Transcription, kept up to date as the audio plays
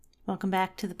Welcome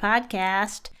back to the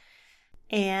podcast.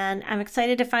 And I'm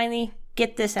excited to finally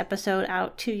get this episode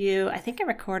out to you. I think I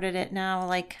recorded it now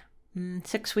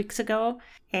 6 weeks ago.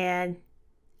 And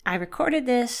I recorded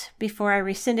this before I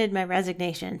rescinded my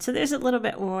resignation. So there's a little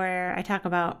bit where I talk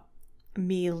about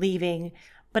me leaving.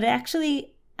 But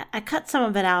actually, I cut some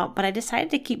of it out. But I decided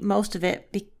to keep most of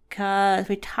it because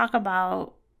we talk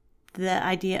about the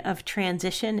idea of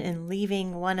transition and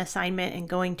leaving one assignment and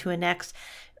going to a next.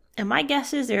 And my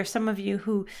guess is there are some of you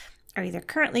who are either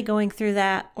currently going through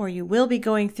that, or you will be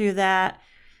going through that,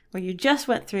 or you just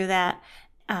went through that,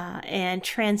 and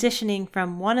transitioning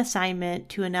from one assignment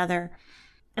to another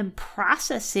and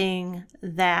processing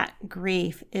that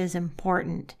grief is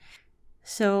important.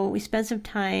 So we spent some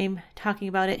time talking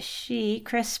about it.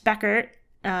 Kris Beckert,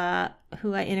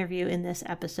 who I interview in this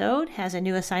episode, has a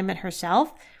new assignment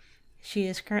herself. She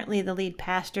is currently the lead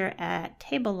pastor at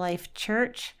Table Life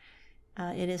Church.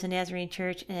 It is a Nazarene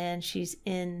church, and she's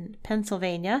in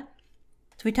Pennsylvania.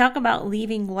 So we talk about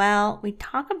leaving well. We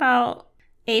talk about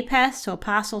APES, so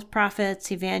apostles,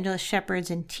 prophets, evangelists, shepherds,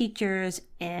 and teachers.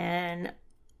 And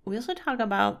we also talk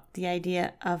about the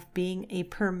idea of being a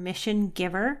permission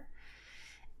giver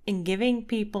and giving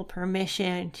people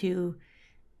permission to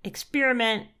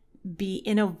experiment, be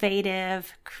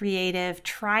innovative, creative,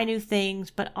 try new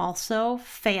things, but also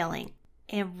failing.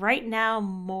 And right now,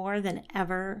 more than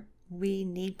ever, we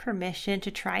need permission to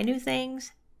try new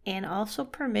things and also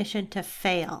permission to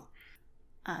fail.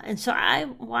 And so I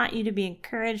want you to be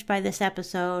encouraged by this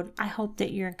episode. I hope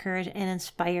that you're encouraged and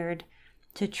inspired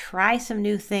to try some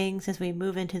new things as we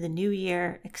move into the new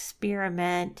year,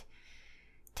 experiment,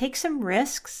 take some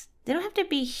risks. They don't have to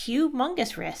be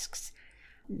humongous risks.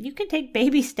 You can take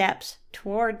baby steps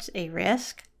towards a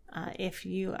risk if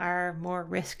you are more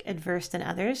risk adverse than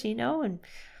others, and you don't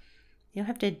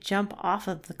have to jump off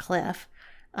of the cliff,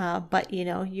 but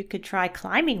you could try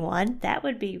climbing one. That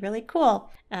would be really cool.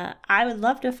 I would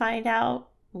love to find out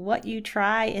what you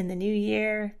try in the new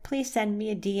year. Please send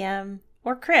me a DM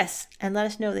or Kris and let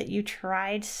us know that you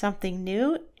tried something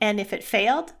new. And if it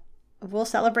failed, we'll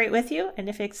celebrate with you. And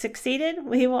if it succeeded,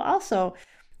 we will also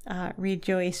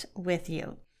rejoice with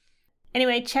you.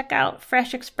 Anyway, check out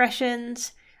Fresh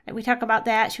Expressions. We talk about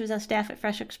that. She was on staff at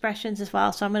Fresh Expressions as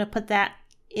well. So I'm going to put that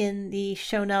in the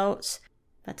show notes.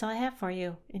 That's all I have for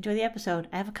you. Enjoy the episode.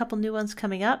 I have a couple new ones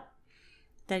coming up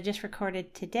that I just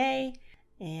recorded today.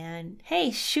 And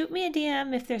hey, shoot me a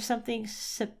DM if there's something,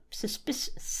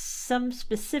 some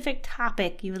specific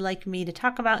topic you would like me to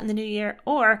talk about in the new year,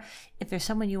 or if there's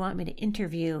someone you want me to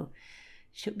interview,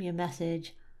 shoot me a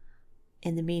message.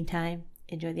 In the meantime,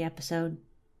 enjoy the episode.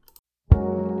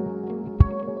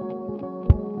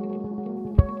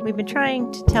 We've been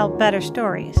trying to tell better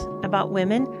stories about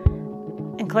women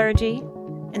and clergy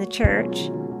and the church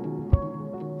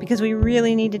because we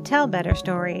really need to tell better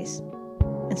stories.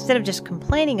 Instead of just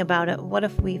complaining about it, what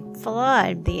if we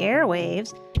flood the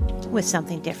airwaves with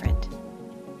something different?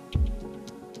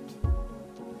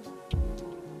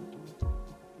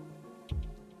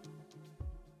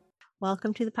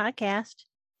 Welcome to the podcast.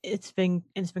 It's been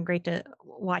great to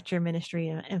watch your ministry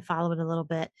and follow it a little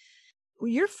bit.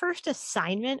 Was your first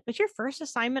assignment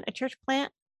a church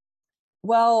plant?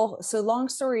 Well, so long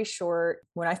story short,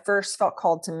 when I first felt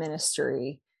called to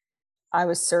ministry, I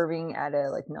was serving at a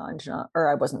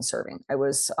I wasn't serving. I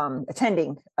was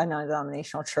attending a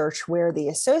non-denominational church where the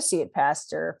associate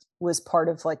pastor was part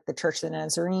of the Church of the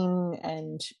Nazarene,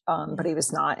 and but he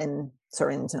was not in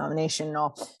serving the denomination and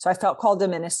all. So I felt called to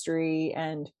ministry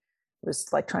and was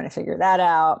trying to figure that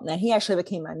out. And then he actually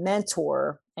became my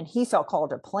mentor, and he felt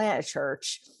called to plant a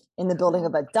church in the building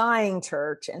of a dying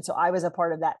church. And so I was a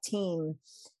part of that team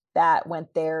that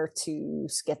went there to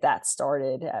get that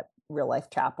started at Real Life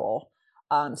Chapel.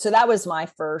 So that was my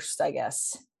first, I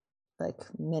guess,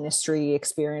 ministry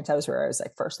experience. I was where I was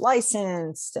first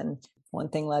licensed, and one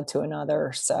thing led to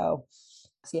another. So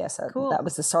yes, cool. That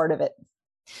was the start of it.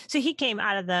 So he came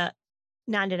out of the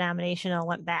non-denominational,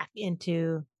 went back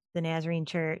into the Nazarene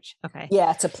church. Okay.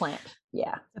 Yeah, it's a plant.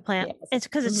 Yeah. A plant. Yeah. It's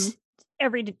because it's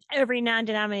every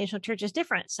non-denominational church is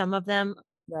different. Some of them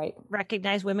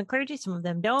recognize women clergy, some of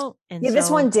them don't. And this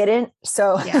one didn't.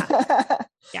 So yeah.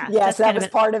 So that was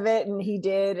part of it. And he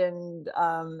did. And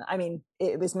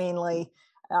it was mainly,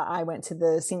 I went to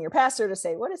the senior pastor to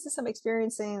say, what is this I'm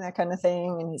experiencing? That kind of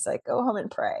thing. And he's like, go home and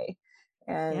pray.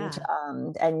 And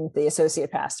the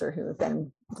associate pastor, who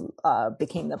then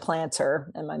became the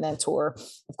planter and my mentor,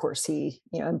 of course, he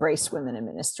embraced women in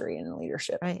ministry and in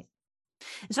leadership. Right.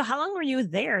 So how long were you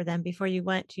there then before you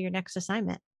went to your next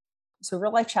assignment? So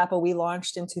Real Life Chapel, we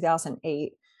launched in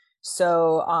 2008.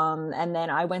 So and then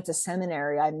I went to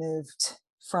seminary. I moved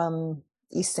from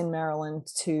Easton, Maryland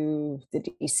to the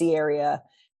DC area.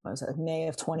 What was it, May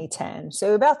of 2010.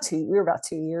 So we were about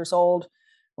 2 years old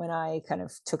when I kind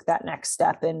of took that next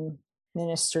step in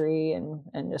ministry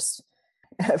and just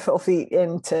full feet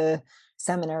into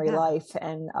seminary life.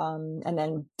 And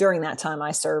then during that time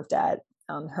I served at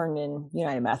Herndon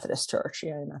United Methodist Church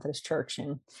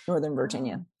in Northern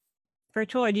Virginia.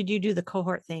 Virtual, or did you do the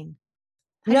cohort thing?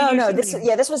 No,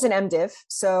 this was an MDiv.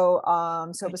 So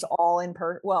it was all in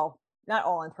person. Well, not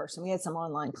all in person. We had some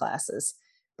online classes,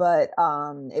 but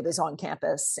it was on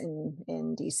campus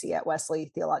in DC at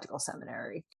Wesley Theological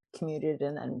Seminary. Commuted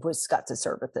and then got to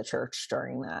serve at the church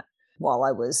during that while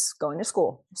I was going to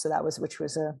school. So which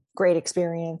was a great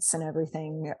experience and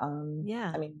everything.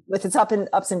 I mean, with its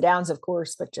ups and downs, of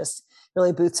course, but just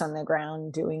really boots on the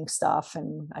ground doing stuff.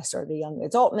 And I started a young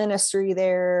adult ministry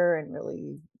there and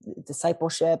really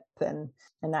discipleship and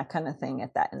that kind of thing in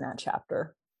that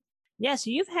chapter. Yeah. So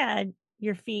you've had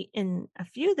your feet in a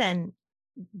few then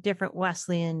different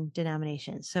Wesleyan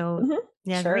denominations. So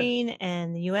Nazarene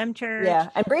and the UM church. Yeah.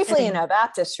 And briefly in a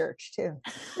Baptist church too,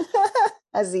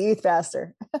 as the youth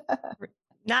pastor.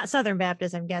 Not Southern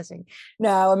Baptist, I'm guessing.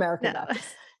 No, American Baptist.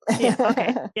 Yeah.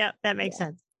 Okay. Yeah. That makes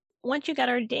sense. Once you got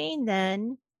ordained,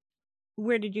 then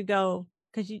where did you go?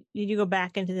 Because did you go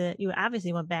back you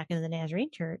obviously went back into the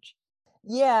Nazarene church.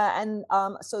 Yeah. And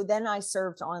so then I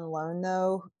served on loan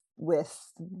though with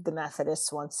the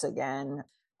Methodists once again.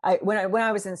 When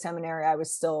I was in seminary, I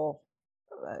was still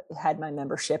had my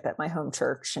membership at my home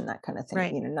church and that kind of thing.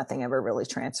 Right. Nothing ever really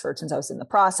transferred since I was in the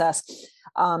process.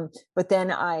 But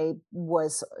then I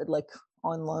was like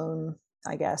on loan,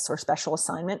 I guess, or special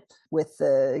assignment with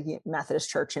the Methodist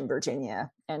Church in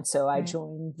Virginia. And so I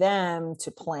joined them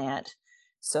to plant.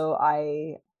 So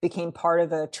I became part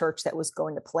of a church that was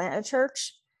going to plant a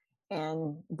church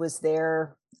and was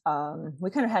there.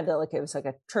 We kind of had it was like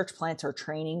a church planter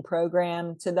training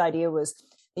program. So the idea was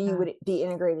that you would be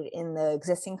integrated in the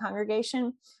existing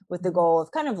congregation with the goal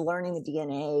of kind of learning the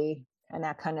DNA and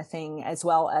that kind of thing, as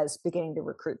well as beginning to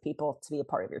recruit people to be a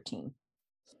part of your team.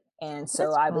 And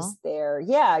so I was there.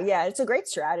 Yeah. It's a great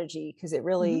strategy because it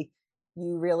really,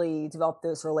 you really develop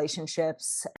those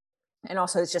relationships. And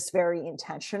also it's just very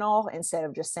intentional instead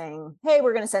of just saying, hey,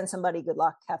 we're going to send somebody, good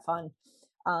luck, have fun.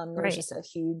 There's just a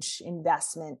huge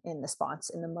investment in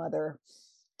the mother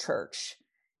church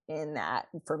in that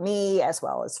for me, as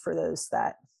well as for those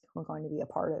that were going to be a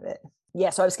part of it.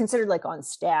 Yeah. So I was considered on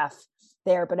staff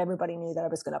there, but everybody knew that I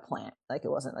was going to plant. It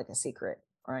wasn't a secret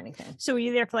or anything. So were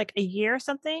you there for a year or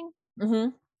something? Mm-hmm.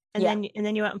 And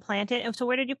then you went and planted. And so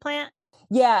where did you plant?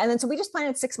 Yeah. And then, so we just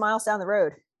planted 6 miles down the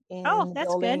road. That's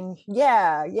building. Good.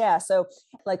 Yeah. So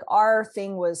our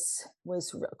thing was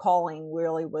calling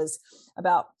really was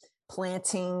about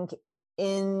planting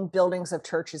in buildings of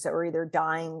churches that were either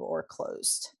dying or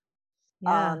closed.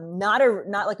 Yeah.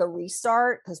 Not like a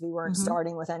restart because we weren't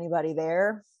starting with anybody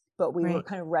there, but we were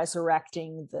kind of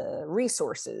resurrecting the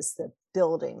resources, the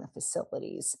building, the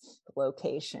facilities, the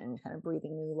location, kind of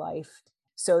breathing new life.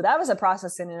 So that was a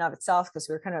process in and of itself because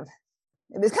it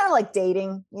was kind of like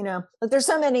dating, there's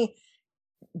so many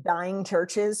dying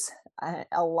churches,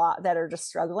 a lot that are just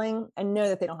struggling and know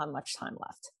that they don't have much time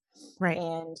left. Right.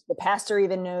 And the pastor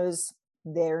even knows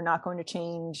they're not going to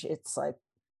change. It's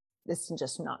this is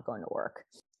just not going to work.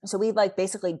 So we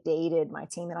basically dated, my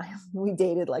team and I, we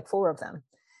dated 4 of them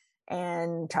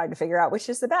and tried to figure out which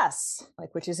is the best,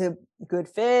 which is a good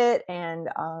fit. And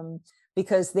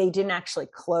because they didn't actually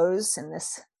close in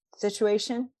this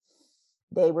situation,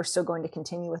 they were still going to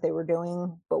continue what they were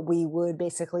doing, but we would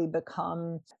basically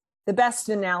become, the best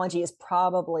analogy is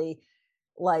probably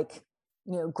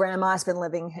grandma's been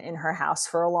living in her house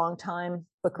for a long time,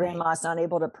 but grandma's not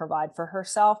able to provide for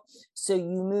herself. So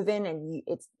you move in and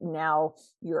it's now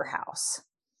your house.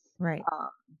 Right.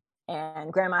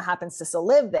 And grandma happens to still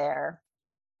live there,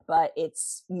 but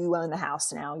you own the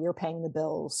house now. You're paying the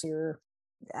bills. You're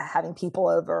having people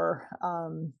over,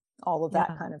 all of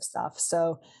that kind of stuff.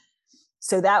 So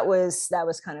that was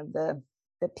kind of the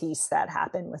piece that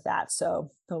happened with that.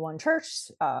 So the one church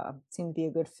seemed to be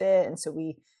a good fit. And so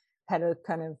we had a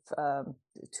kind of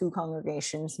 2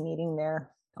 congregations meeting there,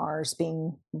 ours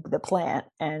being the plant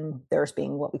and theirs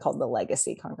being what we call the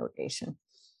legacy congregation.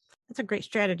 That's a great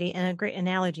strategy and a great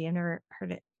analogy. I've never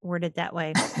heard it worded that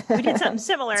way. We did something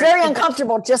similar. It's very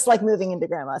uncomfortable, just like moving into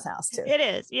grandma's house too. It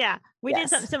is. Yeah. We did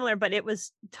something similar, but it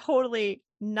was totally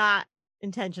not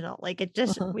intentional. It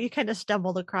just, we kind of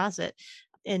stumbled across it.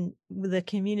 In the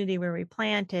community where we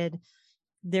planted,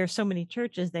 there's so many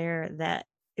churches there that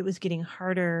it was getting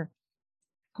harder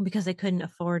because they couldn't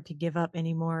afford to give up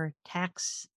any more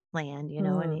tax land,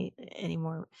 Mm, any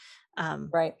more um,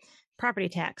 right. property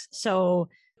tax. So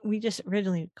we just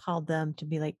originally called them to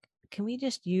be like, can we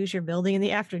just use your building in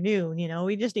the afternoon?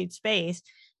 We just need space.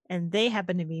 And they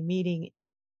happened to be meeting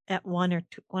at 1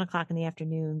 o'clock in the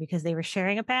afternoon because they were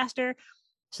sharing a pastor.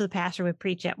 So the pastor would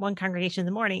preach at one congregation in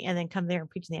the morning and then come there and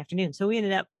preach in the afternoon. So we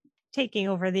ended up taking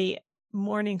over the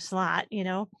morning slot.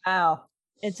 Wow.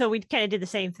 And so we kind of did the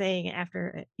same thing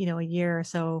after, a year or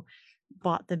so,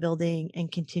 bought the building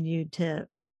and continued to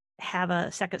have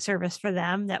a second service for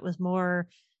them that was more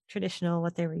traditional,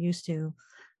 what they were used to.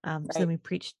 So then Right. we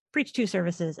preached two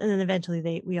services, and then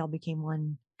eventually we all became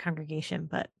one congregation.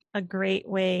 But a great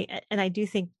way, and I do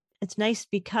think it's nice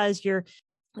because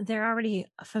they're already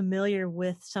familiar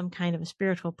with some kind of a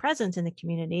spiritual presence in the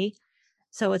community.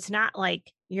 So it's not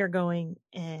like you're going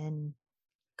and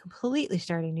completely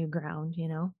starting new ground.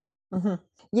 Hmm.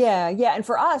 Yeah. Yeah. And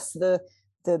for us, the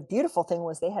beautiful thing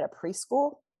was they had a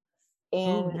preschool,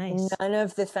 Oh, and nice. none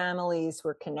of the families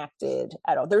were connected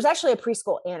at all. There was actually a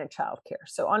preschool and a childcare.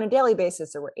 So on a daily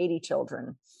basis, there were 80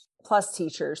 children, plus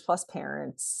teachers, plus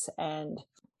parents. And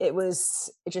it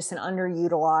was just an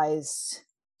underutilized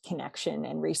connection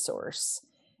and resource.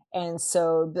 And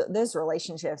so those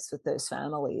relationships with those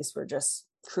families were just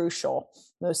crucial.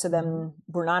 Most of Mm-hmm. them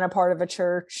were not a part of a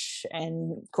church,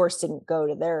 and of course didn't go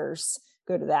to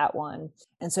that one.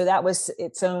 And so that was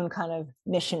its own kind of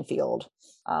mission field,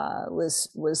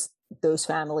 was those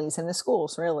families and the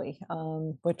schools, really,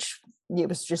 which it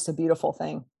was just a beautiful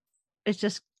thing. It's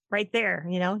just right there,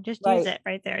 just use Right. it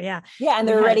right there. Yeah. Yeah, and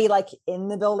We they're had already like in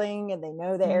the building, and they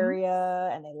know the Mhm. area,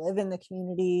 and they live in the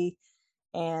community.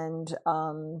 And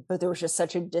but there was just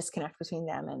such a disconnect between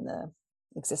them and the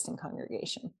existing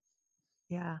congregation.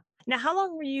 Yeah. Now, how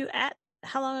long were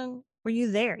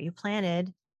you there? You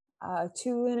planted.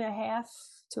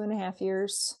 2.5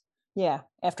 years. Yeah,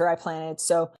 after I planted.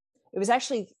 So it was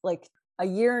actually like a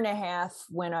year and a half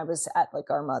when I was at like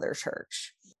our mother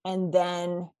church. And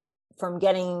then from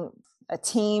getting a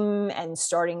team and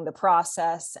starting the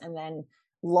process and then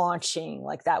launching,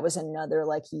 like that was another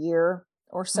like year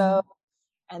or so. Mhm.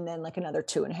 And then like another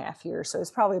 2.5 years. So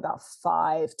it's probably about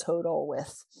 5 total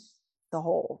with the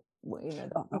whole,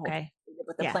 the whole, Okay.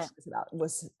 what the plan Yes.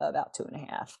 was about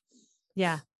 2.5.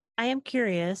 Yeah. I am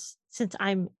curious since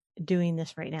I'm doing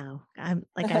this right now. I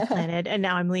planted and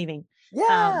now I'm leaving. Um,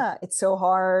 Yeah, it's so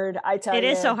hard. I tell it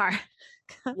is so you. hard.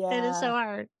 It is so Yeah.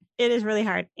 hard. It is really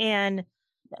hard. And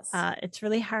Yes. it's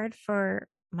really hard for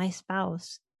my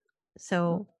spouse.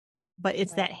 So, but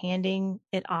it's Right. that handing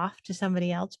it off to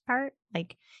somebody else part.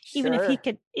 Like Sure. even if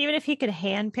he could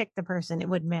hand pick the person, it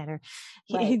wouldn't matter.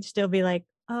 Right. He'd still be like,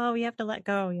 "Oh, we have to let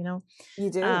go." You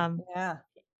do. Um, Yeah.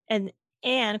 and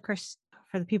of course,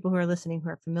 for the people who are listening who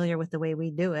are familiar with the way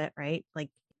we do it, right? Like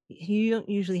you don't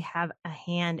usually have a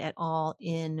hand at all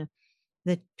in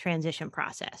the transition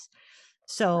process. Right.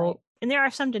 So, and there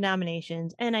are some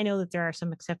denominations, and I know that there are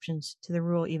some exceptions to the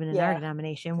rule, even in our Yeah.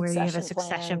 denomination, where you have a Succession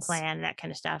succession plans. plan, that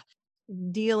kind of stuff.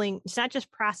 It's not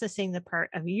just processing the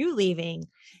part of you leaving,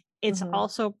 it's Hmm.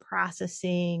 also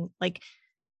processing like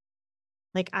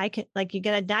you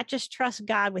gotta not just trust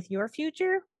God with your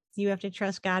future, you have to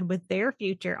trust God with their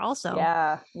future also.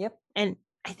 Yeah. Yep. And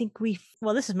I think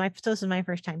this is my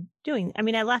first time doing. I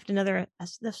mean, I left the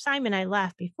assignment I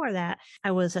left before that.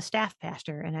 I was a staff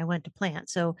pastor and I went to plant.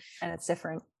 So And it's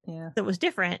different. Yeah. it was a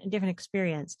different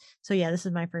experience. So yeah, this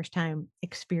is my first time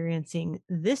experiencing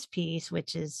this piece,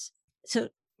 which is so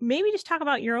maybe just talk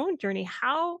about your own journey.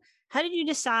 How did you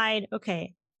decide,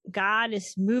 okay, God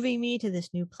is moving me to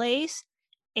this new place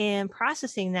and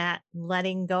processing that,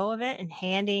 letting go of it and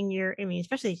I mean,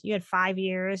 especially if you had 5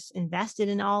 years invested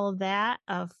in all of that,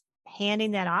 of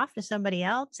handing that off to somebody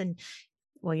else. And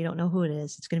well, you don't know who it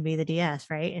is. It's going to be the DS,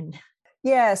 right? And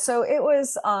Yeah. So it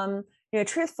was,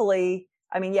 truthfully,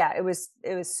 I mean, yeah, it was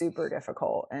super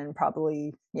difficult and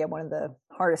probably, yeah, one of the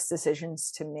hardest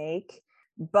decisions to make.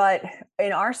 But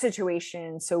in our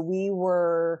situation, so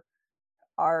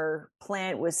our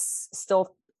plant was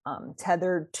still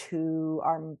tethered to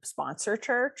our sponsor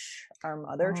church, our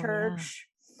mother oh yeah. church.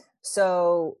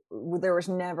 So there was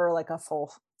never like a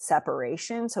full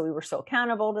separation. So we were still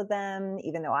accountable to them,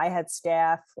 even though I had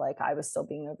staff, like I was still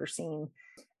being overseen.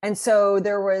 And so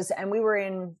and we were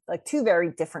in like two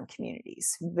very different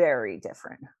communities, very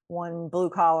different. One blue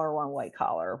collar, one white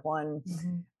collar, one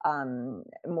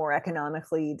Mm-hmm. more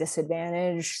economically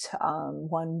disadvantaged,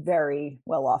 one very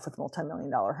well off with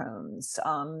multi-million-dollar homes,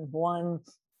 one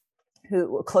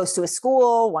who close to a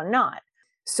school, one not.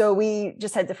 So we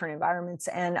just had different environments,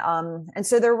 and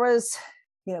so there was,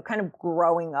 kind of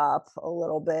growing up a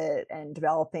little bit and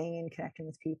developing and connecting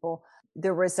with people.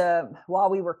 there was while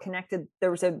we were connected,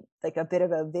 there was a bit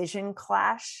of a vision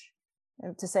clash,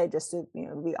 to say, just to,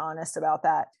 be honest about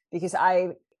that, because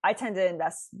I tend to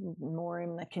invest more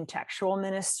in the contextual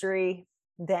ministry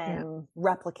than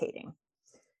replicating,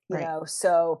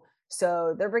 so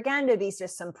there began to be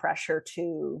just some pressure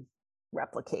to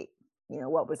replicate,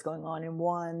 what was going on in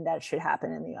one that should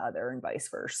happen in the other, and vice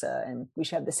versa. And we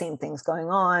should have the same things going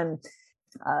on,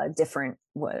 different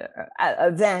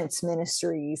events,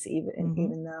 ministries,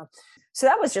 even though. So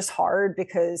that was just hard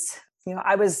because,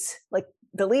 I was like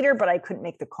the leader, but I couldn't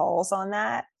make the calls on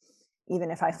that,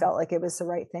 even if I felt like it was the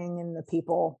right thing. And the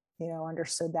people,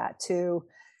 understood that too.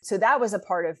 So that was a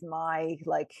part of my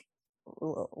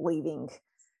leaving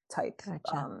type.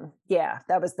 Gotcha.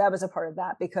 That was a part of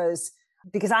that, because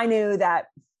I knew that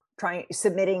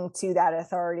submitting to that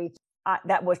authority,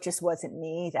 that wasn't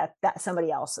me, that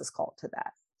somebody else is called to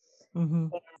that.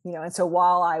 And, and so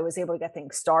while I was able to get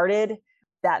things started,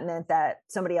 that meant that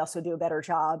somebody else would do a better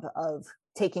job of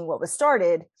taking what was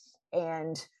started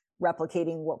and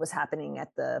replicating what was happening at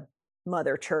the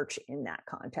mother church in that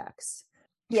context.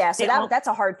 Yeah. So that's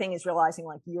a hard thing, is realizing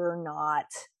you're not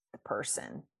the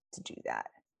person to do that.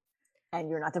 And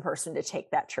you're not the person to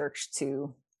take that church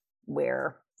to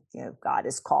where, God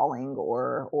is calling,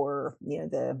 or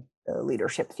the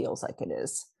leadership feels like it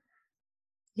is.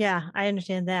 Yeah, I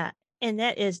understand that. And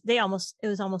that is, it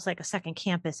was almost like a second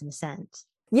campus in a sense.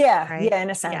 Yeah. Right? Yeah, in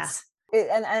a sense.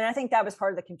 Yeah. And I think that was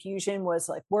part of the confusion, was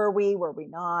were we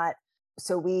not?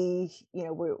 So we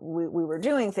were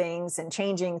doing things and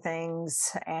changing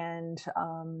things, and,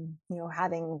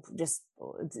 having just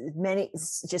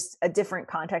a different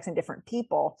context and different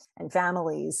people and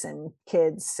families and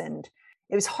kids. And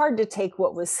it was hard to take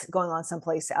what was going on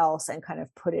someplace else and kind of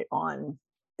put it on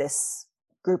this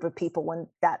group of people when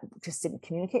that just didn't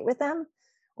communicate with them,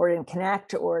 or didn't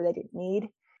connect, or they didn't need.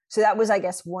 So that was, I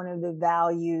guess, one of the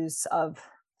values of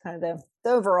kind of the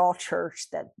overall church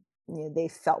that they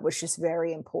felt was just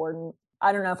very important.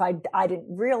 I don't know if I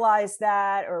didn't realize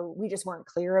that, or we just weren't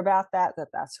clear about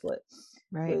that's what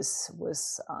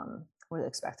was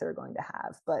expected or going to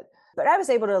have. But I was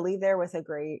able to leave there with a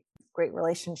great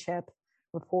relationship,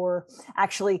 rapport.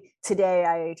 Actually, today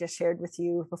I just shared with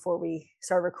you before we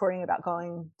started recording about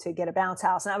going to get a bounce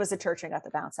house, and that was the church I got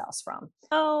the bounce house from.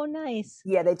 Oh, nice.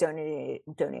 Yeah, they donated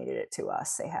it to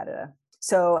us. They had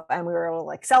and we were able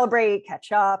to celebrate,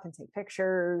 catch up, and take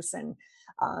pictures. And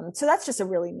so that's just a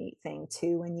really neat thing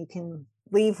too, when you can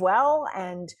leave well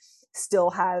and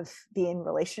still be in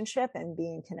relationship and be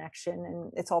in connection.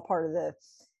 And it's all part of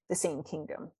the same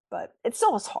kingdom, but it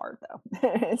still is hard though.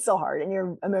 It's still hard, and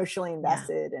you're emotionally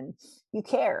invested, and you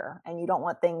care, and you don't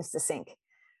want things to sink.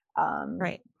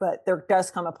 Right. But there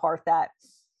does come a part that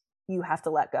you have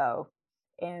to let go.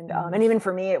 And, and even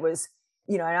for me, it was,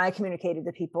 and I communicated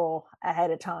to people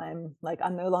ahead of time,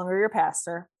 I'm no longer your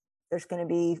pastor. There's going to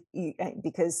be,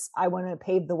 because I want to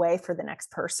pave the way for the next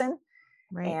person.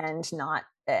 Right.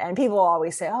 And people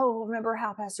always say, oh, remember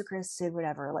how Pastor Kris did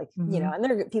whatever, and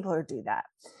there are people who do that,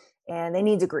 and they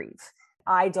need to grieve.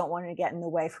 I don't want to get in the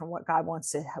way from where God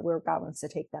wants to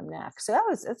take them next. So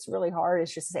it's really hard.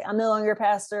 It's just to say, I'm no longer your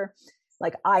pastor.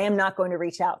 I am not going to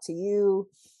reach out to you.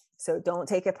 So don't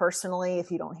take it personally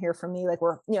if you don't hear from me.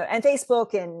 We're, and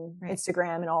Facebook and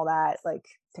Instagram and all that,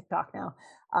 TikTok now,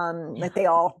 they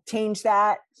all change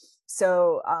that.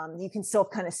 So you can still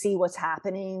kind of see what's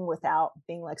happening without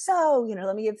being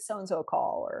let me give so-and-so a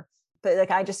call,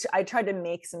 but I tried to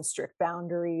make some strict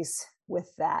boundaries with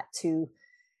that to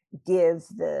give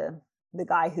the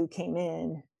guy who came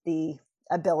in the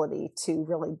ability to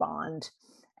really bond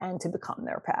and to become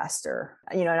their pastor,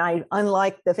 and I,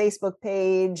 unlike the Facebook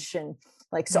page, and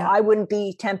I wouldn't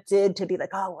be tempted to be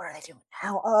oh, what are they doing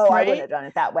now? Oh, I wouldn't have done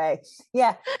it that way.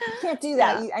 Yeah. You can't do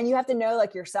that. And you have to know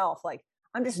yourself,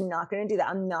 I'm just not going to do that.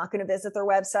 I'm not going to visit their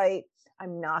website.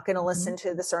 I'm not going to listen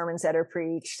to the sermons that are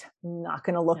preached. I'm not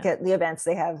going to look at the events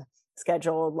they have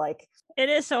scheduled. It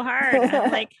is so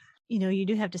hard. You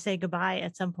do have to say goodbye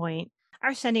at some point.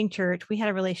 Our sending church, we had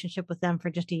a relationship with them for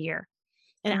just a year.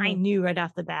 And I knew right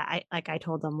off the bat, I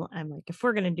told them, I'm if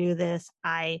we're going to do this,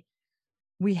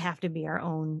 we have to be our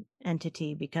own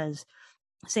entity, because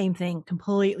same thing,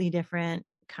 completely different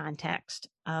context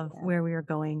of where we were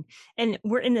going. And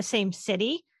we're in the same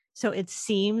city. So it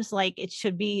seems like it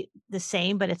should be the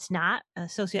same, but it's not.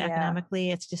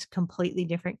 Socioeconomically, it's just completely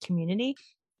different community.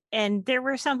 And there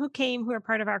were some who came who are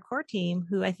part of our core team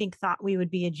who I think thought we would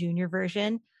be a junior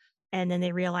version. And then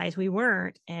they realized we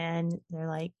weren't. And they're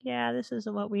like, yeah, this is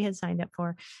what we had signed up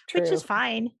for, which is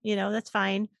fine. That's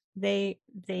fine. they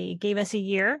gave us a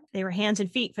year. They were hands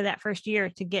and feet for that first year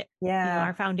to get, Yeah.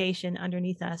 our foundation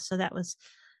underneath us. So that was,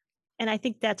 and I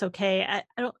think that's okay. I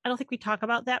don't think we talk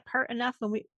about that part enough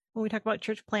when we talk about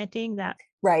church planting, that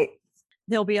Right.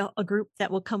 there'll be a group that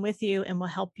will come with you and will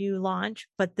help you launch,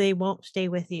 but they won't stay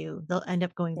with you. They'll end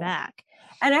up going back.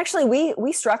 And actually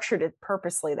we structured it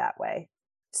purposely that way.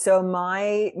 So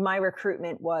my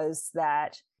recruitment was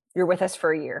that you're with us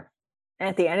for a year. And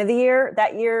at the end of the year,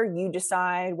 that year, you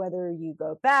decide whether you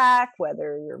go back,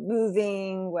 whether you're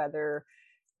moving, whether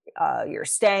you're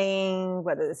staying,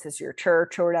 whether this is your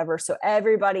church or whatever. So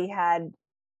everybody had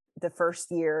the first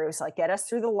year. It was like, get us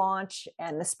through the launch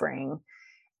and the spring.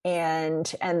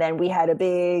 And then we had a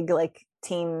big like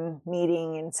team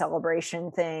meeting and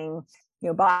celebration thing.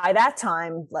 By that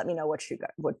time, let me know what you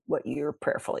got, what you're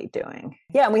prayerfully doing.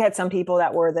 Yeah. And we had some people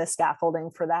that were the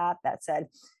scaffolding for that said,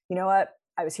 you know what,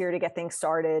 I was here to get things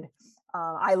started.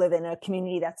 I live in a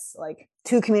community that's like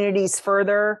 2 communities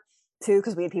further too,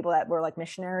 because we had people that were like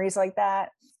missionaries like that.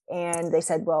 And they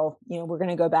said, well, we're going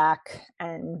to go back,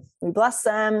 and we blessed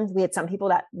them. We had some people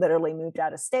that literally moved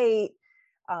out of state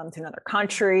to another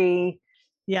country.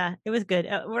 Yeah, it was good.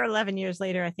 We're 11 years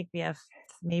later. I think we have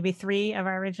maybe 3 of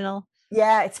our original.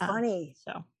 Yeah, it's funny.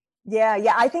 So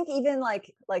yeah. I think even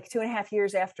like 2.5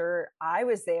 years after I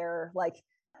was there, like,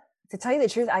 to tell you the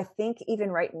truth, I think even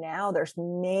right now, there's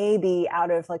maybe out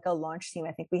of like a launch team,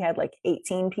 I think we had like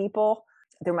 18 people.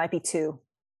 There might be 2.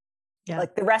 Yeah.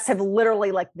 Like the rest have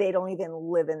literally, like, they don't even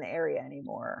live in the area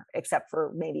anymore, except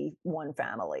for maybe one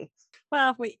family.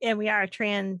 Well, we are a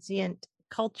transient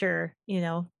culture,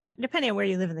 depending on where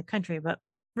you live in the country, but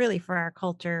really for our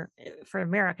culture, for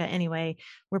America anyway,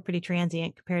 we're pretty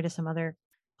transient compared to some other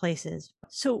places.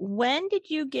 So when did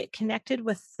you get connected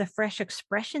with the Fresh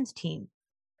Expressions team?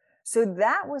 So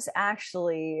that was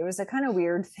actually, it was a kind of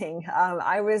weird thing.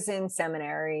 I was in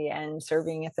seminary and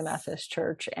serving at the Methodist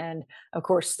Church, and of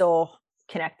course still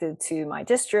connected to my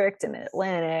district in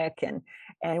Mid-Atlantic.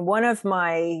 And one of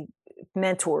my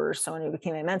mentors, someone who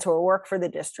became a mentor, worked for the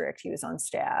district. He was on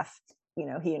staff.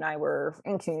 He and I were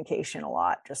in communication a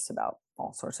lot, just about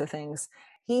all sorts of things.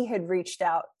 He had reached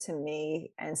out to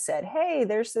me and said, hey,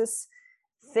 there's this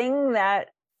thing that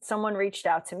someone reached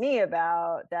out to me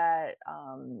about that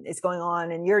is going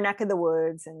on in your neck of the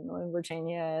woods in Northern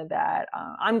Virginia that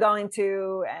I'm going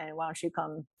to, and why don't you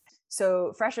come?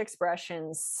 So Fresh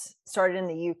Expressions started in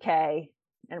the UK.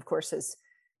 And of course, as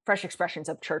Fresh Expressions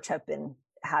of church have been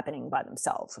happening by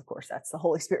themselves. Of course, that's the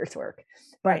Holy Spirit's work.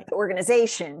 But right. The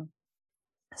organization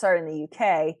started in the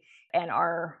UK, and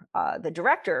the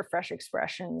director of Fresh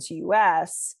Expressions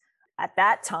US, at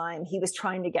that time, he was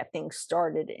trying to get things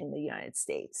started in the United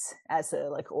States as a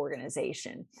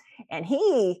organization. And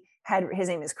his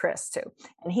name is Kris too.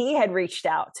 And he had reached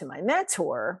out to my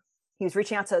mentor. He was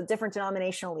reaching out to different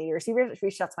denominational leaders. He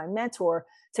reached out to my mentor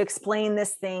to explain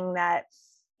this thing that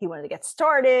he wanted to get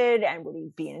started, and would he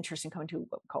be interested in coming to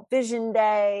what we call Vision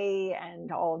Day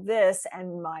and all of this.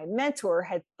 And my mentor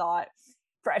had thought,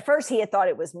 at first he had thought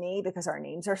it was me because our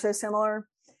names are so similar.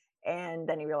 And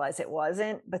then he realized it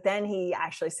wasn't. But then he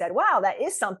actually said, wow, that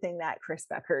is something that Kris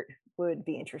Beckert would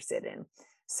be interested in.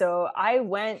 So I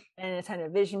went and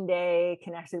attended Vision Day,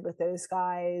 connected with those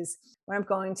guys. When I'm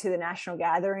going to the national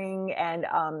gathering, and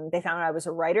they found out I was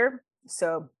a writer.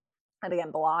 So I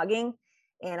began blogging,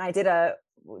 and I did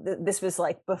this was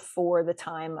like before the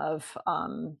time of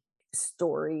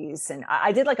stories. And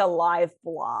I did like a live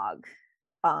blog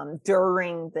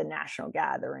during the national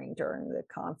gathering, during the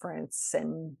conference,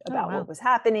 and about what was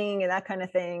happening and that kind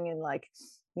of thing.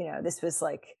 And this was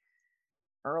like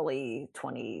early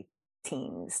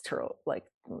 2010s to like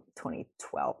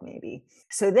 2012 maybe.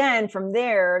 So then from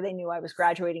there, they knew I was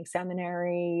graduating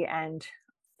seminary and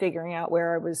figuring out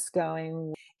where I was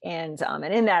going. And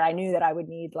in that, I knew that I would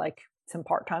need like some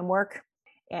part-time work.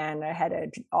 And I had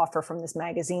an offer from this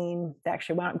magazine that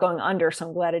actually wound up going under, so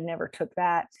I'm glad I never took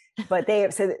that. But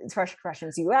Fresh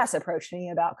Expressions US approached me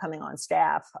about coming on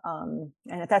staff. And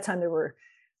at that time, there were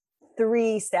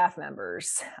 3 staff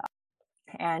members,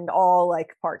 and all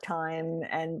like part-time,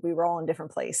 and we were all in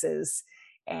different places.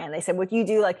 And they said, would you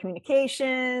do like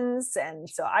communications? And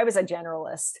so I was a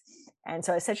generalist. And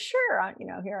so I said, sure,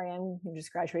 here I am, I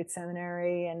just graduated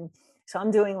seminary. And so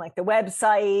I'm doing like the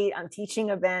website, I'm teaching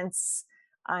events,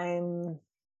 I'm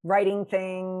writing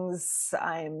things,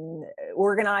 I'm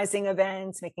organizing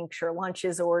events, making sure lunch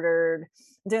is ordered,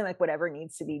 I'm doing like whatever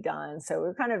needs to be done. So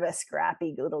we're kind of a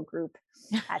scrappy little group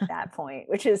at that point,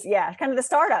 which is, kind of the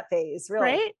startup phase, really,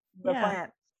 right? The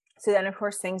plant. So then, of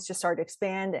course, things just started to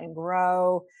expand and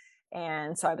grow.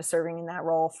 And so I was serving in that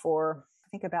role for, I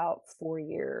think, about 4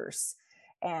 years.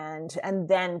 And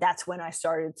then that's when I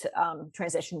started to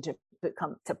transition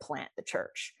to plant the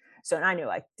church. So, and I knew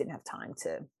I didn't have time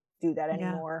to do that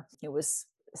anymore. Yeah. It was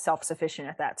self-sufficient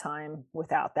at that time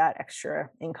without that extra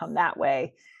income that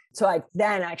way. So I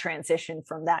transitioned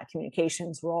from that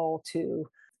communications role to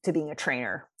being a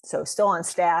trainer. So still on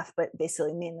staff, but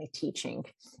basically mainly teaching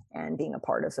and being a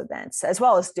part of events, as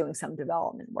well as doing some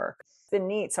development work. It's been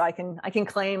neat. So I can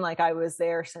claim like I was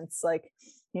there since like,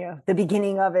 the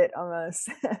beginning of it almost.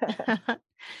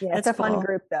 Yeah, it's a fun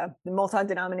group though. The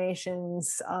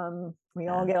multi-denominations, we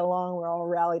all get along. We're all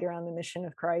rallied around the mission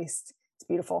of Christ. It's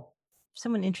beautiful.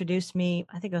 Someone introduced me,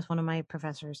 I think it was one of my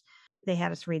professors. They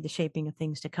had us read The Shaping of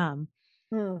Things to Come.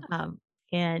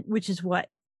 And which is what,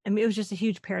 it was just a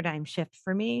huge paradigm shift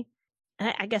for me.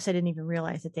 And I guess I didn't even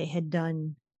realize that they had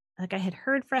done, like I had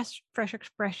heard fresh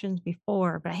expressions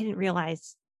before, but I didn't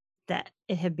realize that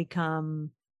it had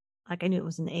become, like I knew it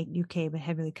was in the UK, but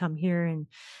had really come here and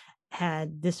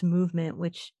had this movement,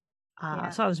 which,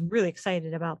 so I was really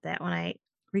excited about that when I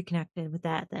reconnected with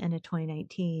that at the end of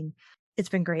 2019. It's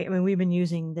been great. I mean, we've been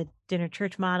using the dinner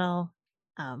church model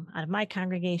out of my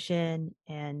congregation,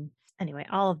 and anyway,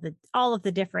 all of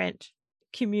the different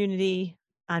community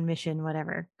on mission,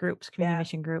 whatever groups, community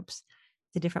mission groups,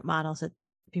 the different models that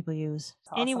people use.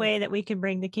 Awesome. Any way that we can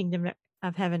bring the kingdom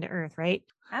of heaven to earth, right?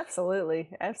 Absolutely.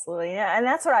 Yeah. And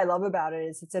that's what I love about it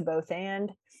is it's a both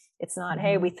and. It's not,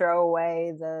 hey, we throw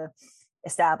away the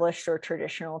established or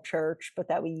traditional church, but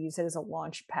that we use it as a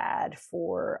launch pad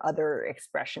for other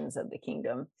expressions of the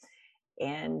kingdom.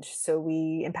 And so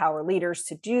we empower leaders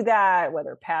to do that,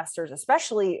 whether pastors,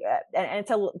 especially, and it's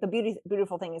the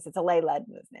beautiful thing is it's a lay-led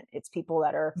movement. It's people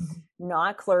that are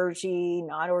not clergy,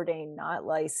 not ordained, not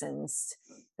licensed.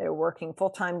 They're working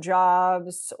full-time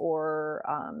jobs or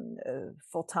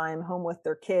full-time home with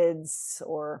their kids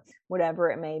or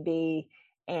whatever it may be,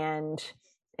 and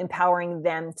empowering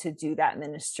them to do that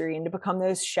ministry and to become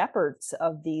those shepherds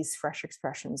of these fresh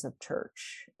expressions of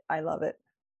church. I love it.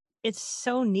 It's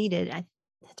so needed.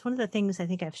 That's one of the things I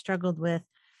think I've struggled with,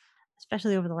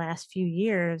 especially over the last few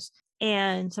years,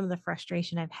 and some of the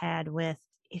frustration I've had with,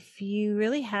 if you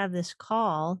really have this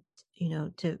call,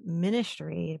 to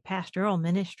ministry, pastoral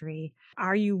ministry,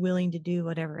 are you willing to do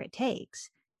whatever it takes?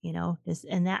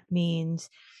 And that means,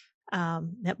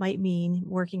 that might mean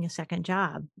working a second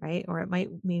job, right? Or it might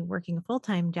mean working a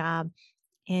full-time job,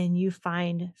 and you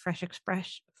find fresh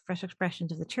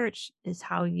expressions of the church is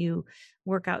how you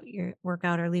work out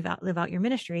or live out your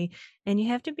ministry. And you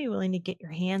have to be willing to get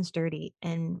your hands dirty.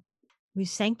 And we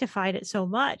sanctified it so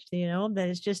much, that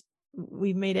it's just,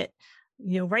 we've made it,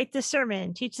 write this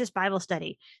sermon, teach this Bible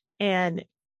study. And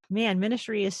man,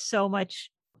 ministry is so much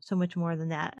more than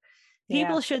that.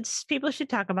 People should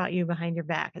talk about you behind your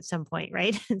back at some point,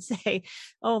 right? And say,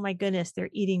 oh my goodness, they're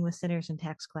eating with sinners and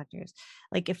tax collectors.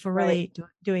 Like if we're really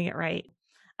doing it right.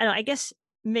 I guess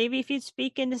maybe if you'd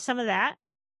speak into some of that.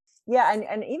 Yeah.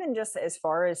 And even just as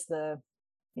far as the,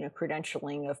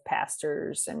 credentialing of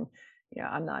pastors, and,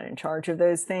 I'm not in charge of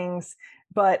those things,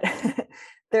 but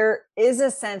there is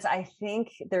a sense, I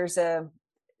think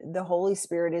the Holy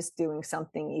Spirit is doing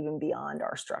something even beyond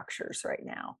our structures right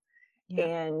now. Yeah.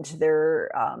 And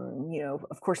there,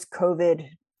 of course, COVID,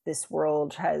 this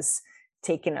world has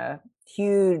taken a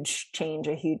huge change,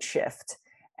 a huge shift,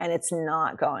 and it's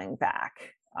not going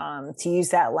back. To use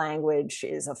that language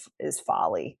is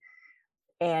folly.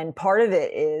 And part of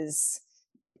it is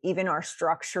even our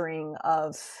structuring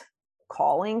of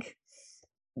calling.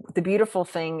 The beautiful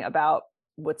thing about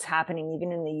what's happening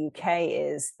even in the UK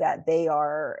is that they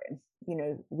are,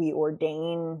 we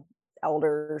ordain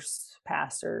elders,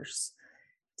 pastors,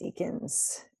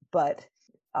 deacons, but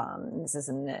this is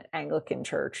in the Anglican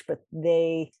church, but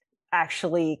they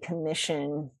actually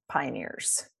commission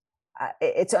pioneers.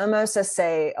 It's almost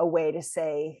a way to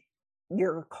say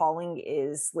your calling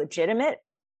is legitimate.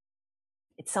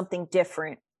 It's something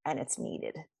different and it's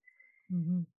needed.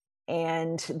 Mm-hmm.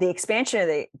 And the expansion of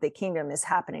the kingdom is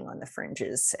happening on the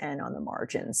fringes and on the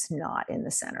margins, not in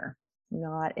the center,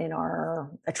 not in our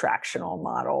attractional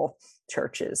model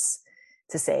churches.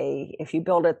 To say, if you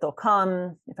build it, they'll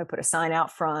come. If I put a sign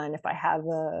out front, if I have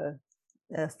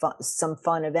some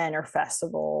fun event or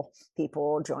festival,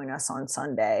 people join us on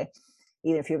Sunday.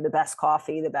 Even if you have the best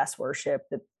coffee, the best worship,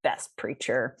 the best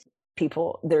preacher,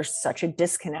 there's such a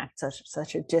disconnect,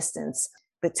 such a distance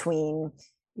between,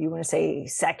 you want to say,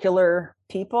 secular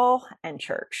people and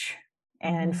church.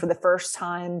 And for the first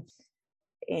time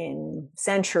in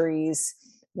centuries,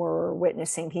 we're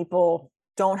witnessing people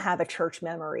don't have a church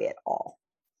memory at all,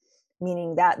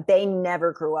 meaning that they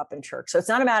never grew up in church. So it's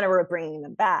not a matter of bringing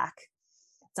them back.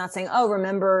 It's not saying, oh,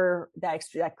 remember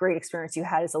that great experience you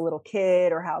had as a little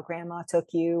kid, or how grandma took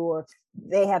you, or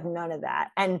they have none of that.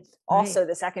 And also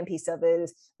the second piece of it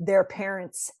is their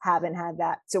parents haven't had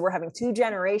that. So we're having 2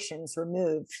 generations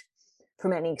removed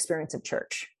from any experience of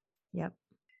church. Yep.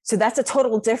 So that's a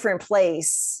total different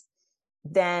place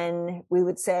than we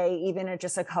would say, even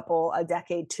just a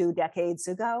decade, 2 decades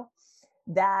ago,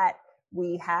 that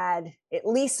we had, at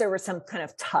least there was some kind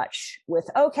of touch with,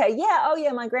 okay, yeah, oh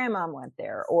yeah, my grandma went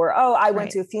there, or, oh, I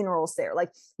went to funerals there.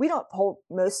 Like,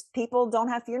 most people don't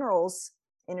have funerals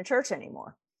in a church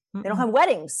anymore. They don't have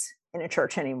weddings in a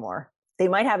church anymore. They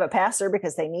might have a pastor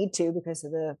because they need to, because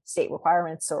of the state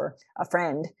requirements, or a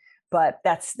friend, but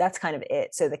that's kind of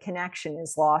it. So the connection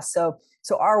is lost. So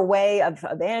our way of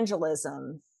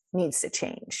evangelism needs to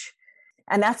change.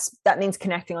 And that means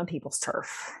connecting on people's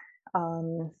turf.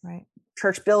 Right.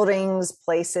 Church buildings,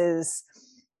 places,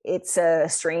 it's a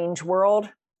strange world.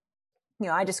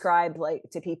 I describe, like,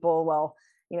 to people, well,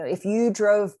 if you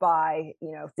drove by,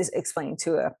 this, explaining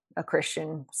to a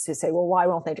Christian, to say, well, why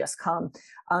won't they just come?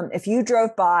 If you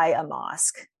drove by a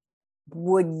mosque,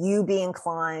 would you be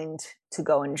inclined to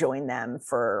go and join them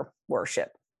for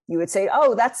worship? You would say,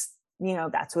 oh, that's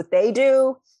what they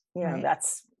do.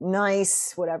 That's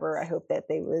nice, whatever. I hope that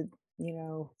they would,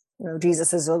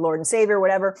 Jesus is the Lord and Savior,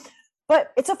 whatever.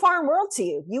 But it's a foreign world to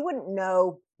you. You wouldn't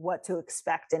know what to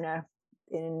expect in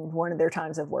one of their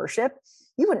times of worship.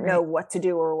 You wouldn't know what to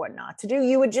do or what not to do.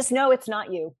 You would just know it's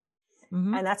not you.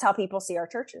 And that's how people see our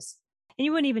churches. And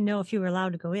you wouldn't even know if you were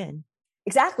allowed to go in.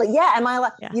 Exactly. Yeah. Am I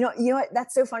allowed? Yeah. You know what?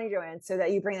 That's so funny, Joanne. So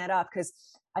that you bring that up, because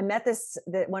I met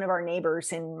one of our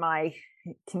neighbors in my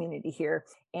community here.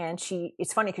 And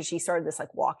it's funny because she started this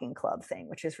like walking club thing,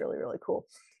 which is really, really cool.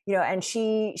 And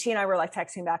she and I were like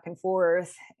texting back and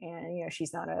forth, and,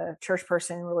 she's not a church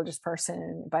person, religious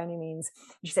person by any means.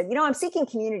 She said, I'm seeking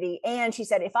community. And she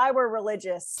said, if I were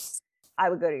religious, I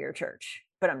would go to your church,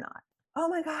 but I'm not. Oh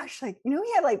my gosh. Like, we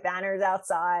had like banners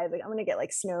outside, like, I'm going to get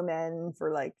like snowmen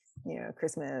for like,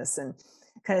 Christmas and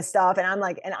kind of stuff. And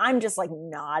I'm just like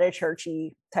not a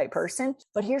churchy type person,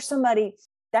 but here's somebody,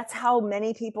 that's how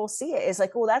many people see it. It's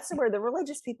like, well, that's where the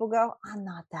religious people go. I'm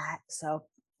not that. So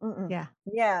yeah.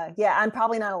 I'm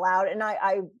probably not allowed. And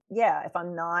if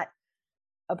I'm not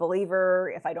a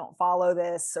believer, if I don't follow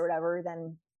this or whatever,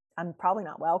 then I'm probably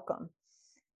not welcome.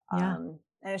 Yeah. And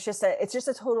it's just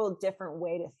a total different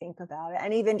way to think about it.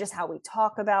 And even just how we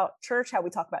talk about church, how we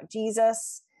talk about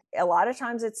Jesus, a lot of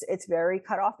times it's very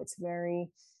cut off. It's very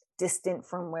distant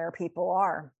from where people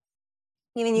are.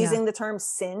 Even using the term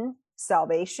sin,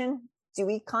 salvation. Do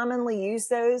we commonly use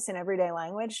those in everyday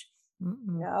language?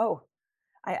 No.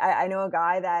 I know a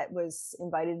guy that was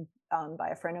invited by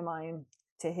a friend of mine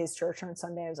to his church on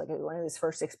Sunday. It was like one of his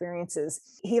first experiences.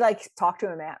 He like talked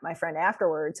to my friend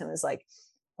afterwards and was like,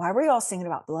 why were you all singing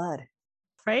about blood?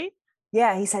 Right?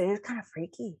 Yeah. He said, it was kind of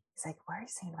freaky. He's like, why are you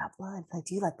singing about blood? Like,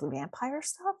 do you like vampire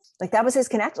stuff? Like, that was his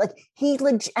connection. Like,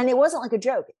 and it wasn't like a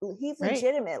joke. He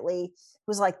legitimately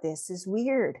was like, this is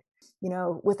weird.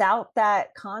 Without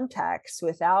that context,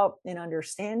 without an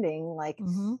understanding, like,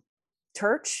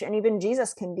 church and even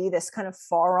Jesus can be this kind of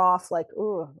far off, like,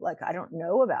 oh, like, I don't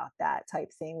know about that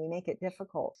type thing. We make it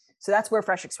difficult. So that's where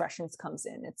Fresh Expressions comes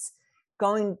in. It's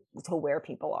going to where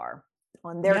people are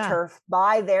on their turf,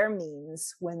 by their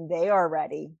means, when they are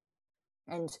ready,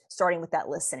 and starting with that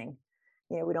listening.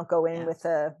 We don't go in with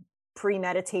a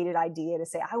premeditated idea to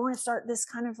say, I want to start this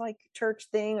kind of like church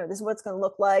thing, or this is what it's going to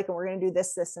look like, and we're going to do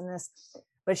this, this, and this.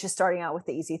 But it's just starting out with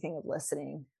the easy thing of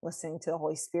listening to the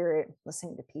Holy Spirit,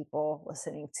 listening to people,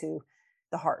 listening to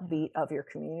the heartbeat of your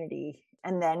community,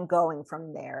 and then going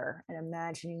from there and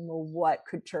imagining, well, what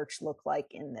could church look like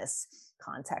in this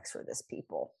context for this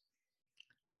people?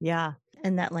 Yeah.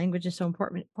 And that language is so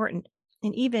important.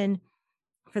 And even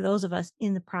for those of us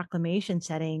in the proclamation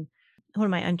setting, one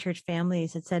of my unchurched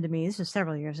families had said to me, this was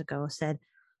several years ago, said,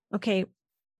 okay,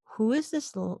 who is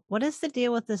this? What is the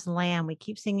deal with this lamb? We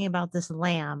keep singing about this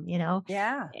lamb,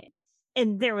 Yeah.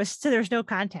 And there's no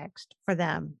context for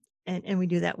them. And we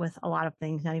do that with a lot of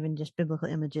things, not even just biblical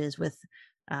images. With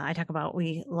I talk about,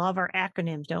 we love our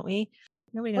acronyms, don't we?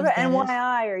 Nobody knows what about what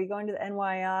NYI. Are you going to the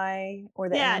NYI or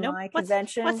the NMI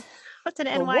convention? What's an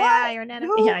NYI or an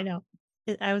NMI? Yeah, I know.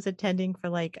 I was attending for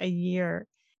like a year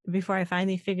before I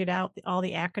finally figured out all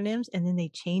the acronyms, and then they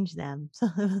changed them. So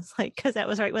it was like, because that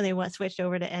was right when they switched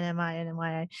over to NMI and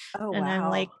NYI. Oh, and wow. I'm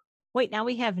like, wait, now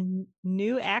we have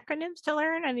new acronyms to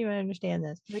learn? I don't even understand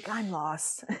this. Like, I'm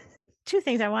lost. 2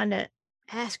 things I wanted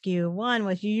to ask you. One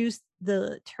was, you used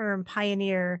the term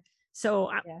pioneer.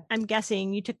 So I'm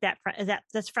guessing you took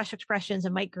that's Fresh Expressions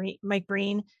and Mike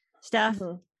Breen stuff.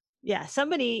 Yeah,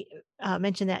 somebody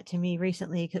mentioned that to me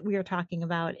recently because we were talking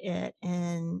about it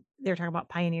and they were talking about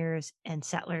pioneers and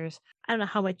settlers. I don't know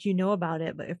how much you know about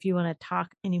it, but if you want to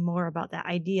talk any more about that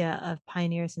idea of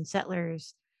pioneers and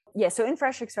settlers. Yeah. So in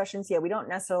Fresh Expressions, yeah, we don't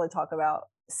necessarily talk about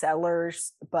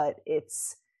settlers, but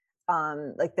it's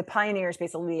like the pioneers,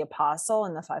 basically the apostle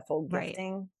and the fivefold Right.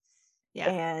 gifting, Yeah.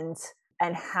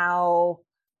 and how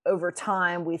over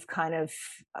time we've kind of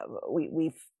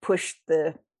we've pushed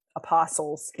the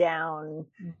apostles down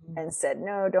Mm-hmm. and said,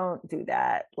 no, don't do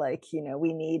that. Like, you know,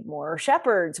 we need more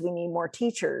shepherds, we need more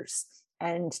teachers.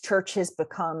 And church has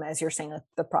become, as you're saying,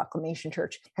 the proclamation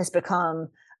church has become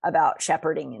about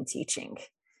shepherding and teaching.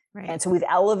 Right. And so we've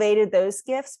elevated those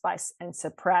gifts and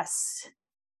suppressed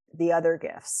the other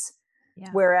gifts. Yeah.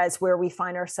 Whereas where we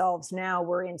find ourselves now,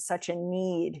 we're in such a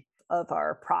need of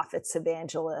our prophets,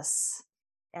 evangelists,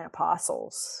 and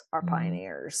apostles, our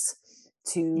pioneers,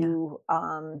 to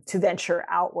venture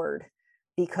outward,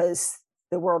 because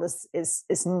the world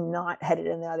is not headed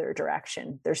in the other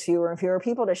direction. There's fewer and fewer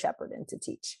people to shepherd and to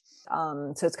teach.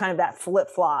 So it's kind of that flip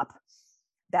flop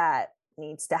that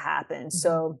needs to happen. Mm-hmm.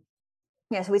 So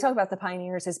we talk about the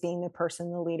pioneers as being the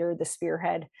person, the leader, the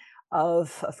spearhead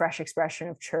of a fresh expression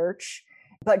of church.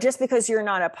 But just because you're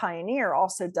not a pioneer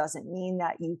also doesn't mean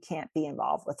that you can't be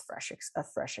involved with a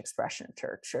fresh expression of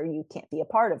church, or you can't be a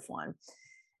part of one.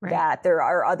 Right. That there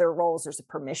are other roles. There's a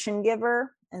permission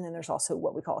giver, and then there's also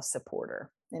what we call a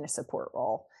supporter in a support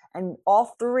role. And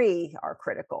all three are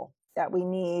critical, that we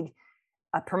need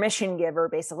a permission giver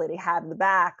basically to have the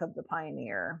back of the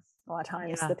pioneer. A lot of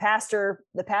times the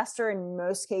pastor in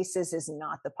most cases is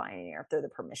not the pioneer. They're the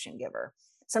permission giver.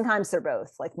 Sometimes they're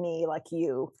both, like me, like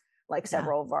you, like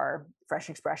several of our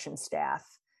Fresh Expression staff,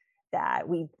 that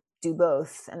we do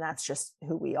both, and that's just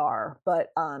who we are. But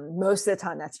most of the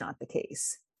time that's not the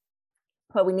case.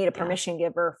 But we need a permission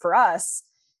giver. For us,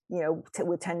 you know,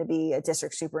 would tend to be a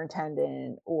district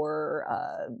superintendent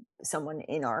or someone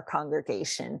in our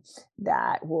congregation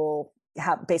that will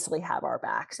basically have our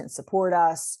backs and support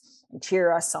us and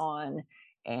cheer us on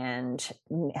and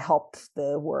help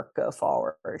the work go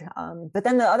forward. But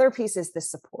then the other piece is the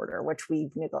supporter, which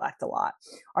we neglect a lot,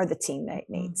 are the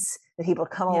teammates, the people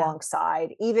come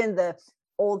alongside, even the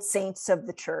old saints of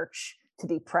the church, to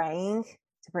be praying,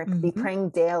 be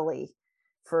praying daily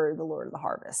for the Lord of the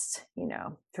harvest, you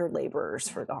know, for laborers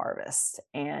for the harvest,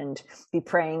 and be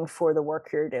praying for the work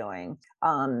you're doing.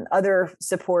 Other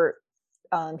support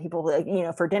people, you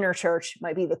know, for dinner church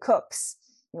might be the cooks.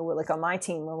 You know, we're like on my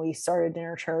team when we started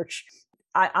dinner church,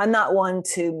 I'm not one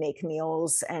to make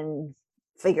meals and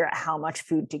figure out how much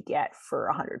food to get for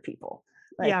 100 people.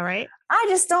 Like, right. I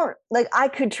just don't, like, I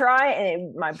could try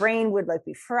and my brain would like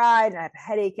be fried and I have a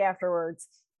headache afterwards,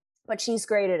 but she's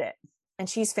great at it and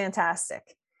she's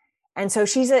fantastic. And so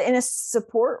she's in a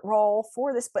support role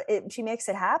for this, but she makes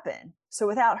it happen. So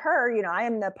without her, you know, I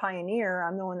am the pioneer.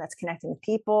 I'm the one that's connecting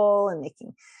people and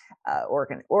making,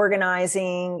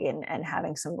 organizing and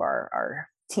having some of our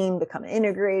team become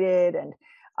integrated. And,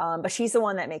 but she's the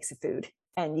one that makes the food,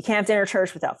 and you can't have dinner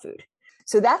church without food.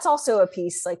 So that's also a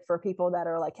piece, like, for people that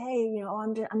are like, hey, you know,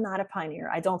 I'm not a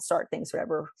pioneer. I don't start things,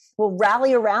 whatever. We'll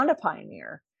rally around a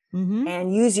pioneer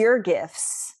and use your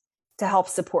gifts to help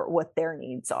support what their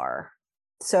needs are.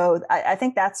 So I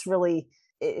think that's really,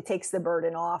 it takes the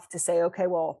burden off to say, okay,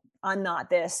 well, I'm not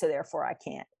this, so therefore I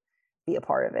can't be a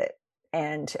part of it.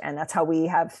 And that's how we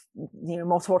have, you know,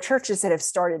 multiple churches that have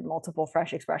started multiple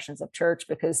fresh expressions of church,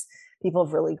 because people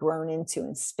have really grown into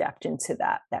and stepped into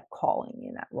that calling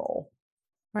in that role.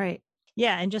 Right.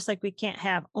 Yeah. And just like we can't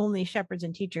have only shepherds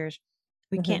and teachers,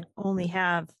 we can't only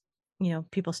have, you know,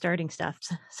 people starting stuff.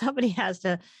 Somebody has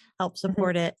to help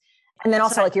support it. And then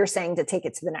also, like you're saying, to take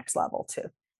it to the next level too.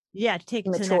 Yeah, to take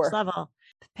it to the next level.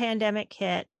 Pandemic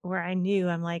hit where I knew,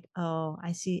 I'm like, oh,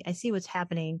 I see what's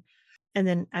happening. And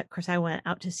then, of course, I went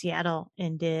out to Seattle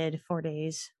and did 4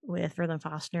 days with Verlin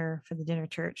Fostner for the dinner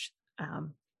church,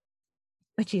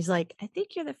 which he's like, I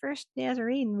think you're the first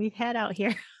Nazarene we've had out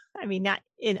here. I mean, not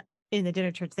in the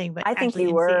dinner church thing, but I think you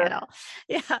in were. Seattle.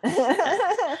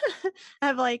 Yeah.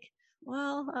 I'm like,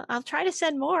 well, I'll try to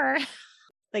send more.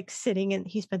 Like sitting, and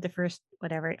he spent the first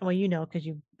whatever. Well, you know, because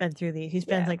you've been through these. He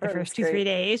spends like the first 2-3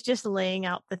 days just laying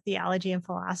out the theology and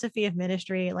philosophy of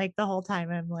ministry. Like the whole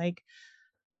time, I'm like,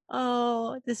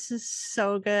 oh, this is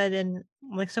so good, and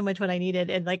like so much what I needed.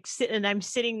 And like I'm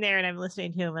sitting there and I'm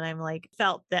listening to him, and I'm like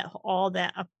felt that all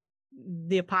that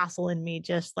the apostle in me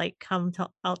just like come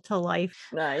out to life.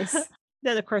 Nice.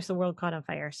 Then of course the world caught on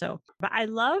fire. So, but I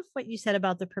love what you said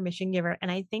about the permission giver,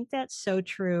 and I think that's so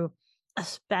true,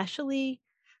 especially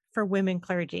for women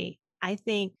clergy. I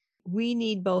think we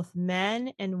need both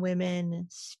men and women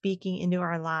speaking into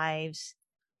our lives,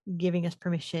 giving us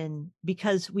permission,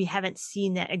 because we haven't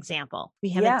seen that example. We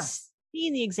haven't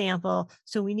seen the example.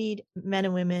 So we need men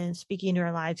and women speaking into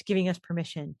our lives, giving us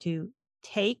permission to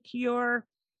take your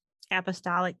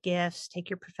apostolic gifts, take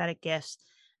your prophetic gifts,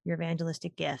 your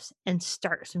evangelistic gifts, and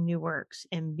start some new works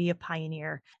and be a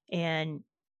pioneer. And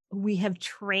we have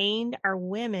trained our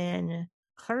women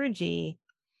clergy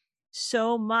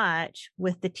so much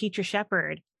with the teacher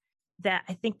shepherd that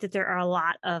I think that there are a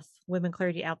lot of women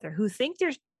clergy out there who think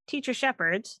they're teacher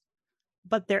shepherds,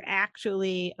 but they're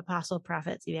actually apostle,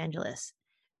 prophets, evangelists.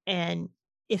 And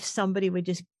if somebody would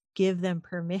just give them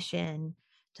permission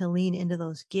to lean into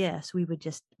those gifts, we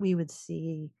would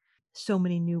see so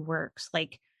many new works.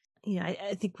 Like,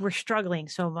 I think we're struggling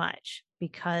so much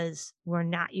because we're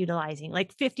not utilizing,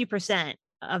 like 50%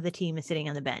 of the team is sitting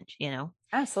on the bench,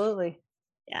 Absolutely.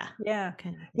 Yeah. Yeah.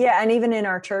 Kind of Yeah. And even in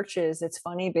our churches, it's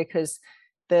funny because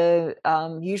the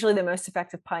usually the most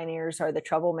effective pioneers are the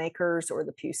troublemakers or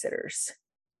the pew sitters.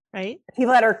 Right.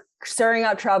 People that are stirring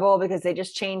up trouble because they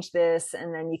just changed this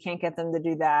and then you can't get them to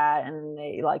do that. And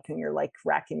they and you're like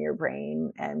racking your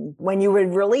brain. And when you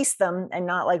would release them, and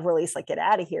not like release, like get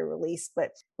out of here, release,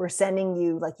 but we're sending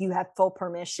you, like you have full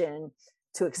permission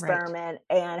to experiment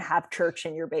and have church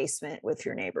in your basement with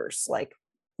your neighbors. Like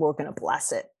we're going to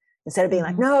bless it, instead of being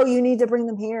like, no, you need to bring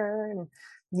them here. And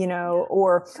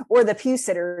or the pew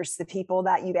sitters, the people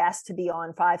that you'd asked to be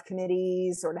on 5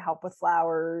 committees or to help with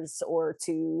flowers or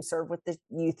to serve with the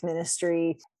youth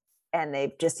ministry, and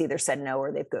they've just either said no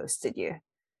or they've ghosted you.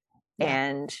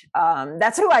 And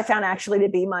that's who I found actually to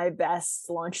be my best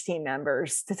launch team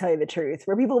members, to tell you the truth,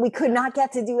 were people we could not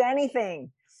get to do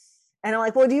anything. And I'm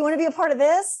like, well, do you want to be a part of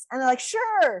this? And they're like,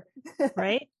 sure.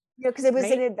 Right. Because it was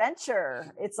an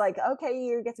adventure. It's like, okay,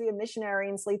 you get to be a missionary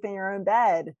and sleep in your own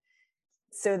bed.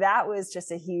 So that was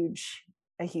just a huge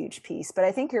piece. But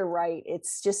I think you're right.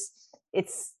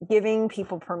 It's giving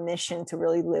people permission to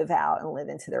really live out and live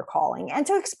into their calling and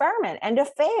to experiment and to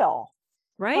fail.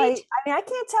 Right. Like, I mean, I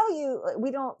can't tell you,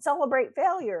 we don't celebrate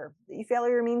failure.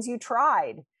 Failure means you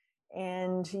tried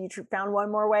and you found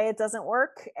one more way it doesn't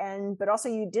work. But also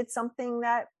you did something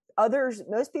that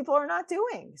most people are not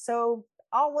doing. So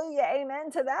hallelujah,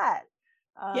 amen to that.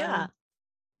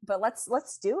 But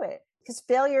let's do it, because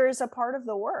failure is a part of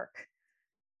the work.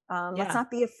 Let's not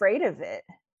be afraid of it.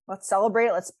 Let's celebrate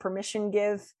it. Let's permission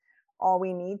give all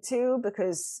we need to,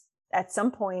 because at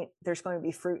some point there's going to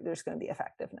be fruit. There's going to be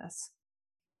effectiveness.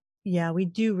 Yeah, we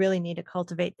do really need to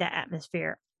cultivate that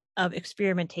atmosphere of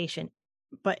experimentation.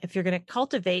 But if you're going to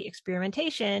cultivate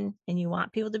experimentation and you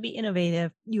want people to be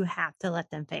innovative, you have to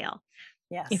let them fail.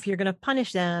 Yes. If you're going to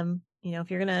punish them, if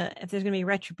there's going to be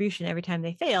retribution every time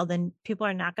they fail, then people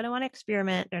are not going to want to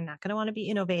experiment. They're not going to want to be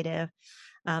innovative.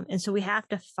 And so we have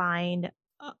to find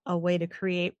a way to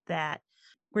create that.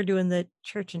 We're doing the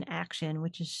church in action,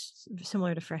 which is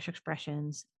similar to Fresh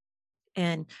Expressions.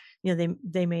 And,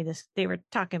 they made this, they were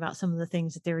talking about some of the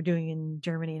things that they were doing in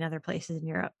Germany and other places in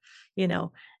Europe,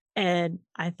 and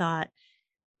I thought,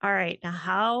 all right, now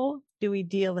how do we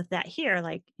deal with that here?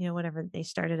 Like, whatever, they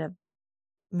started a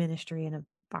ministry in a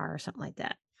bar or something like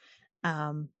that.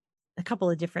 A couple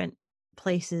of different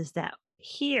places that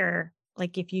here,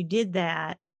 like if you did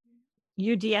that,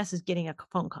 your DS is getting a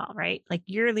phone call, right? Like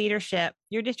your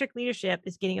district leadership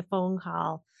is getting a phone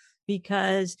call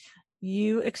because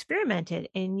you experimented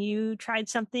and you tried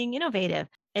something innovative.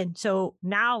 And so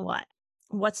now what?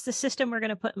 What's the system we're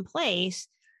going to put in place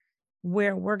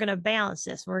where we're going to balance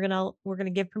this? We're going to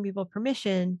give people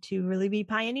permission to really be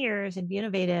pioneers and be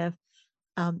innovative.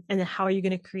 And then how are you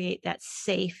going to create that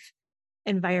safe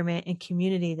environment and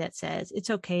community that says it's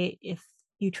okay if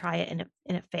you try it and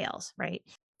it fails, right?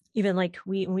 Even like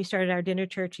when we started our dinner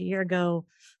church a year ago,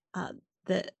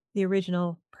 the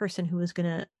original person who was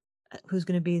going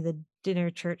to be the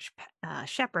dinner church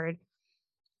shepherd,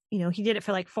 he did it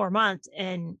for like 4 months,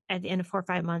 and at the end of 4 or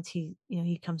 5 months, he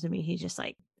comes to me, he's just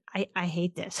like, I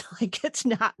hate this. Like, it's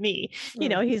not me.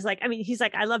 He's like,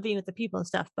 I love being with the people and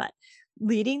stuff, but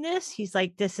leading this, he's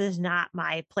like, this is not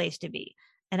my place to be.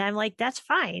 And I'm like, that's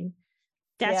fine.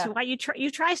 That's why you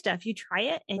try stuff. You try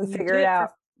it and you figure it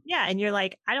out. And you're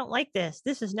like, I don't like this.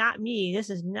 This is not me. This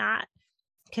is not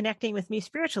connecting with me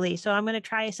spiritually. So I'm going to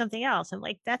try something else. I'm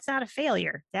like, that's not a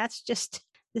failure. That's just,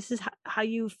 this is how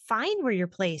you find where your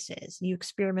place is. You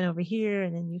experiment over here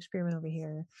and then you experiment over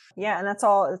here. Yeah. And that's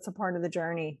all, it's a part of the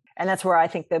journey. And that's where I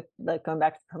think that, like, going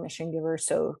back to permission giver is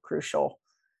so crucial,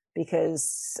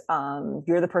 because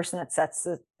you're the person that sets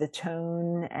the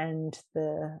tone and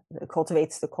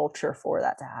cultivates the culture for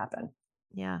that to happen.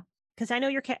 Yeah. because I know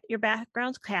your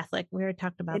background's Catholic. We already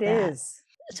talked It about that. is.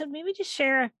 So maybe just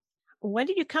share, when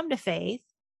did you come to faith?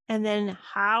 And then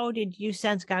how did you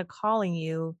sense God calling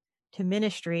you to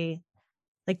ministry?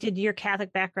 Like, did your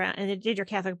Catholic background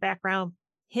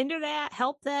hinder that,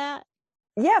 help that?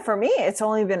 Yeah, for me, it's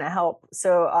only been a help.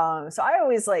 So I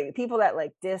always like people that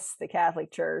like diss the Catholic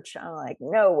Church. I'm like,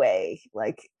 no way.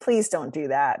 Like, please don't do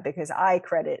that, because I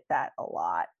credit that a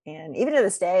lot. And even to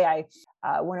this day,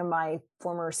 one of my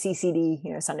former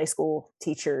CCD, Sunday school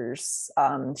teachers,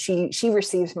 she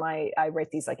receives I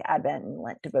write these like Advent and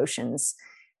Lent devotions.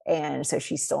 And so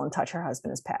she's still in touch. Her husband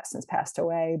has since passed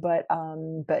away, but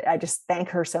I just thank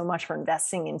her so much for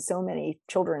investing in so many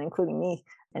children, including me,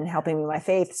 and helping me with my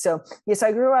faith. So yes,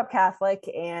 I grew up Catholic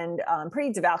and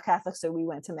pretty devout Catholic. So we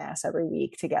went to mass every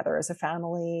week together as a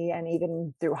family. And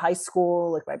even through high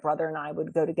school, like my brother and I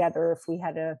would go together if we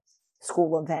had a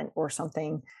school event or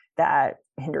something that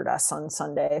hindered us on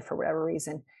Sunday for whatever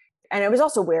reason. And it was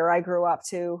also where I grew up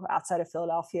too, outside of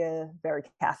Philadelphia, very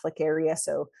Catholic area.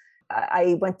 So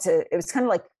I went to, it was kind of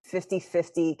like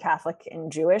 50-50 Catholic and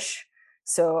Jewish.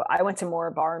 So I went to more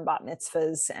bar and bat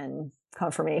mitzvahs and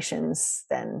confirmations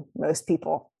than most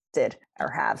people did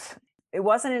or have. It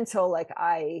wasn't until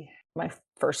my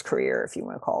first career, if you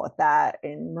want to call it that,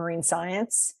 in marine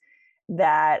science,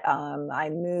 that I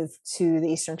moved to the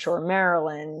Eastern Shore of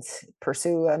Maryland,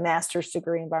 pursue a master's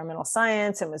degree in environmental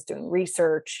science, and was doing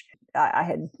research. I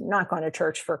had not gone to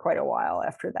church for quite a while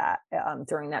after that,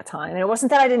 during that time. And it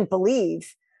wasn't that I didn't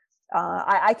believe.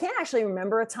 I can't actually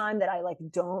remember a time that I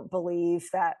don't believe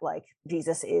that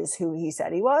Jesus is who he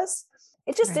said he was.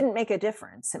 It just didn't make a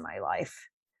difference in my life.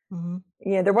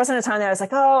 Mm-hmm. There wasn't a time that I was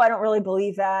like, oh, I don't really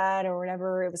believe that or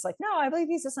whatever. It was like, no, I believe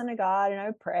he's the Son of God, and I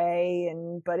would pray.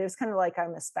 But it was kind of like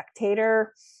I'm a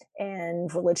spectator,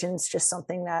 and religion's just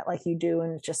something that you do,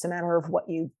 and it's just a matter of what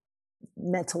you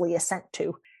mentally assent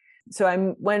to.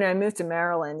 So when I moved to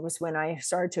Maryland was when I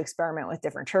started to experiment with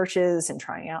different churches and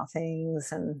trying out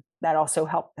things. And that also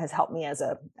has helped me as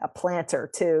a planter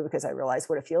too, because I realized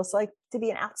what it feels like to be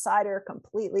an outsider,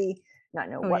 completely not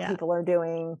know what people are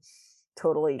doing,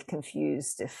 totally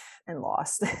confused and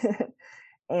lost.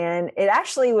 And it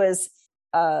actually was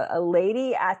a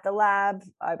lady at the lab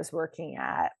I was working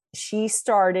at. She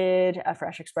started a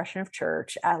Fresh Expression of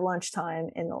Church at lunchtime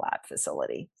in the lab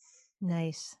facility.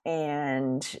 Nice.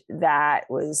 And that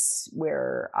was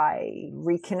where I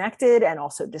reconnected and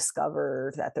also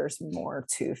discovered that there's more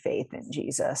to faith in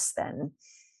Jesus than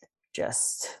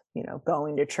just,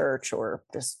 going to church or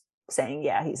just saying,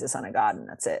 yeah, he's the Son of God and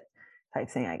that's it type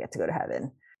thing. I get to go to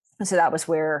heaven. And so that was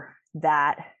where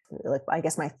I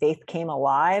guess my faith came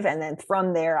alive. And then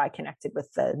from there, I connected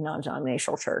with the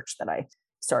non-denominational church that I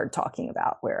started talking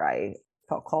about, where I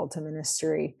felt called to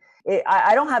ministry.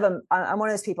 I don't have I'm one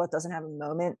of those people that doesn't have a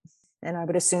moment. And I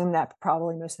would assume that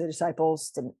probably most of the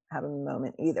disciples didn't have a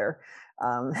moment either,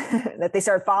 that they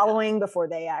started following before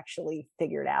they actually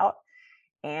figured out.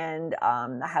 And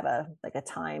I have a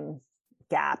time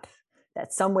gap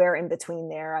that's somewhere in between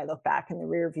there. I look back in the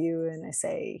rear view and I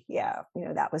say, yeah,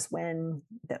 that was when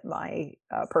my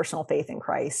personal faith in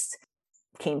Christ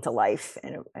came to life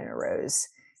and arose.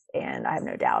 And I have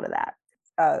no doubt of that.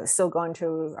 Still going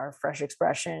to our Fresh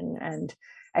Expression, and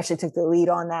actually took the lead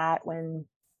on that when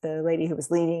the lady who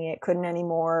was leading it couldn't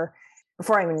anymore,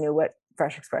 before I even knew what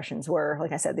Fresh Expressions were.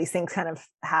 Like I said, these things kind of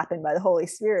happen by the Holy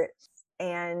Spirit.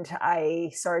 And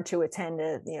I started to attend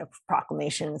a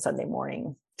proclamation Sunday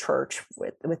morning church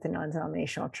with the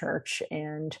non-denominational church.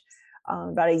 And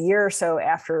about a year or so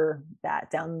after that,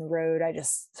 down the road, I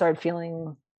just started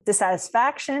feeling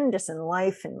dissatisfaction just in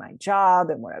life and my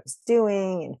job and what I was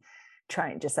doing, and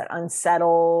trying just that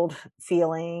unsettled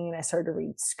feeling. And I started to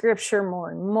read scripture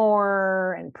more and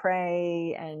more and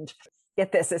pray. And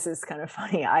get this is kind of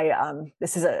funny.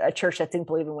 This is a church that didn't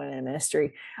believe in women in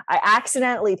ministry. I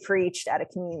accidentally preached at a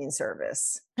communion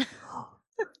service.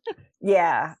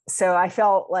 Yeah. So I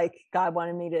felt like God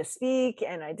wanted me to speak,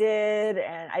 and I did,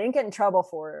 and I didn't get in trouble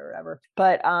for it or whatever.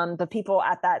 But the people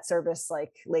at that service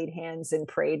laid hands and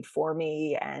prayed for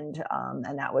me. And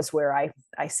that was where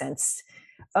I sensed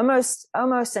almost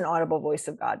an audible voice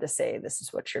of God to say, this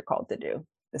is what you're called to do.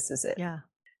 This is it. Yeah.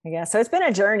 Yeah. So it's been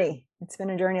a journey.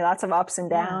 Lots of ups and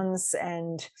downs,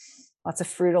 and lots of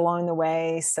fruit along the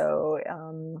way. So,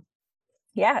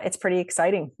 it's pretty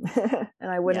exciting.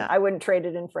 And I wouldn't trade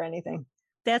it in for anything.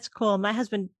 That's cool. My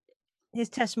husband, his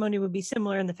testimony would be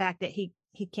similar in the fact that he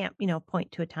can't,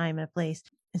 point to a time and a place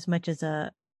as much as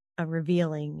a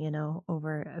revealing,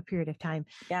 over a period of time.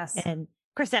 Yes. And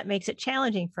of course that makes it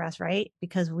challenging for us, right?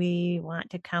 Because we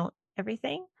want to count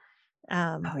everything.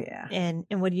 And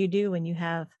what do you do when you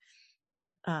have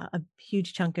a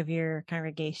huge chunk of your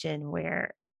congregation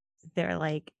where they're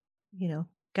like,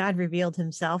 God revealed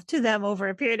himself to them over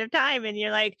a period of time. And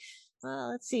you're like,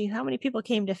 well, let's see, how many people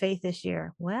came to faith this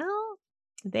year? Well,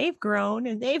 they've grown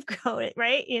and they've grown it,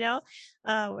 right?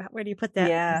 Where do you put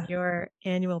that in your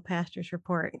annual pastor's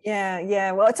report?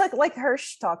 Yeah. Well, it's like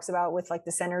Hirsch talks about with like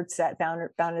the centered set,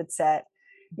 bounded set.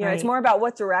 Right. It's more about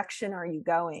what direction are you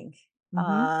going?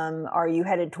 Mm-hmm. Are you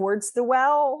headed towards the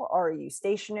well? Are you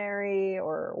stationary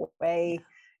or away?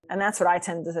 And that's what I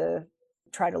tend to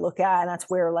try to look at. And that's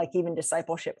where like even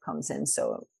discipleship comes in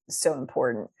so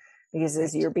important, because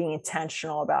as you're being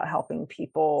intentional about helping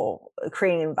people,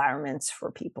 creating environments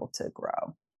for people to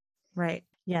grow. Right.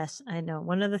 Yes, I know.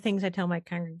 One of the things I tell my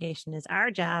congregation is our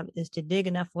job is to dig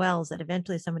enough wells that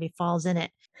eventually somebody falls in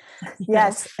it.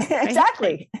 Yes,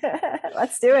 exactly.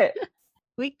 Let's do it.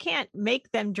 We can't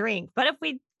make them drink, but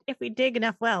if we dig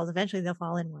enough wells, eventually they'll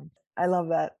fall in one. I love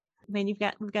that. I mean,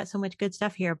 we've got so much good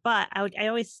stuff here, but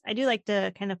I do like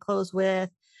to kind of close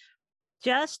with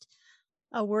just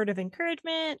a word of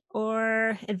encouragement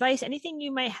or advice, anything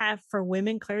you might have for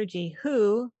women clergy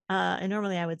who, and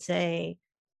normally I would say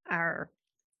are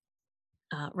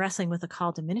wrestling with a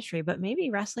call to ministry, but maybe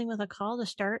wrestling with a call to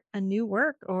start a new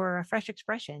work or a fresh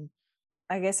expression.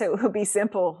 I guess it would be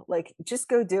simple. Like, just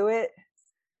go do it.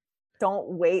 Don't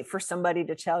wait for somebody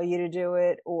to tell you to do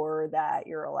it, or that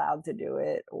you're allowed to do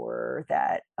it, or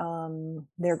that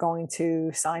they're going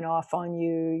to sign off on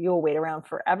you. You'll wait around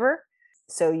forever.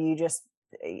 So you just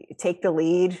take the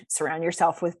lead, surround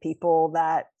yourself with people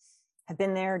that have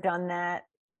been there, done that.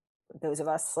 Those of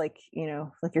us like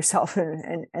yourself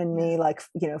and me, like,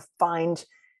 find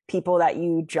people that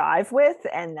you jive with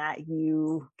and that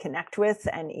you connect with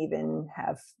and even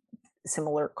have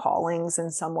similar callings in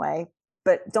some way,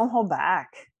 but don't hold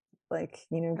back. Like,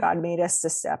 God made us to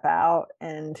step out.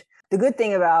 And the good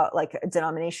thing about like a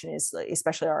denomination is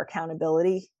especially our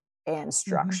accountability and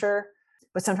structure,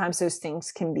 but sometimes those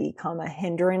things can become a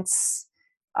hindrance.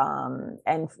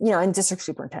 And district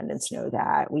superintendents know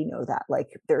that. We know that,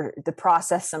 like, the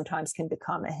process sometimes can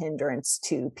become a hindrance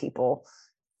to people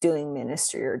doing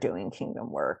ministry or doing kingdom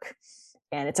work.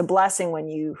 And it's a blessing when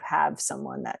you have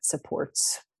someone that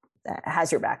supports, that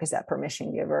has your back as that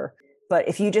permission giver. But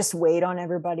if you just wait on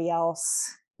everybody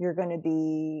else, you're going to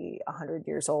be 100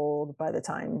 years old by the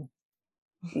time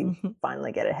you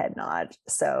finally get a head nod.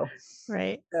 So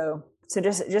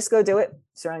just go do it.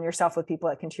 Surround yourself with people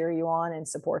that can cheer you on and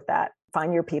support that.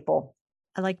 Find your people.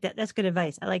 I like that. That's good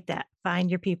advice. I like that. Find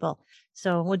your people.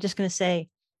 So we're just going to say,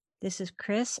 this is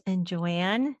Kris and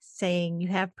Joanne saying you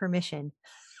have permission.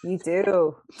 You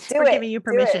do. We're giving you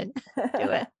permission. Do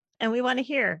it. And we want to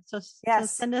hear. So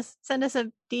send us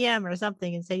a DM or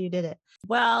something and say you did it.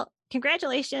 Well,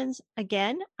 congratulations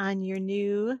again on your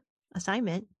new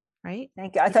assignment. Right?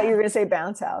 Thank you. I thought you were going to say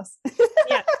bounce house.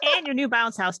 Yeah, and your new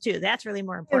bounce house too. That's really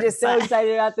more important. I'm just so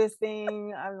excited about this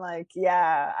thing. I'm like,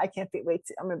 I can't wait.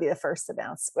 I'm going to be the first to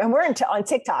bounce. And we're on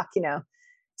TikTok,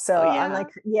 So I'm like,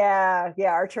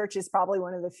 our church is probably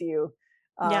one of the few.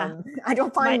 I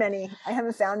don't find many. I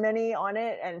haven't found many on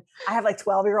it. And I have like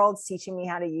 12-year-olds teaching me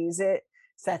how to use it.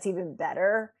 So that's even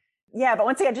better. Yeah, but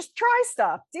once again, just try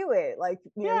stuff. Do it. Like,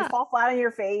 you fall flat on your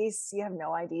face. You have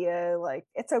no idea. Like,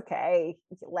 it's okay.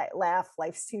 Laugh.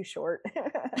 Life's too short.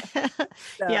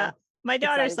 Yeah. My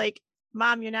daughter's like,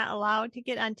 Mom, you're not allowed to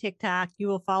get on TikTok. You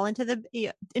will fall into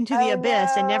the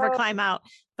abyss and never climb out.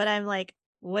 But I'm like,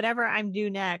 whatever I'm due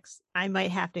next, I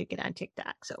might have to get on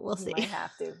TikTok. So we'll see. You might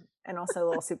have to. And also a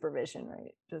little supervision,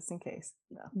 right? Just in case.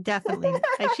 No. Definitely.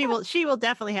 She will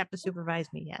definitely have to supervise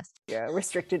me. Yes. Yeah.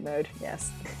 Restricted mode.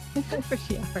 Yes.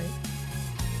 Yeah, right.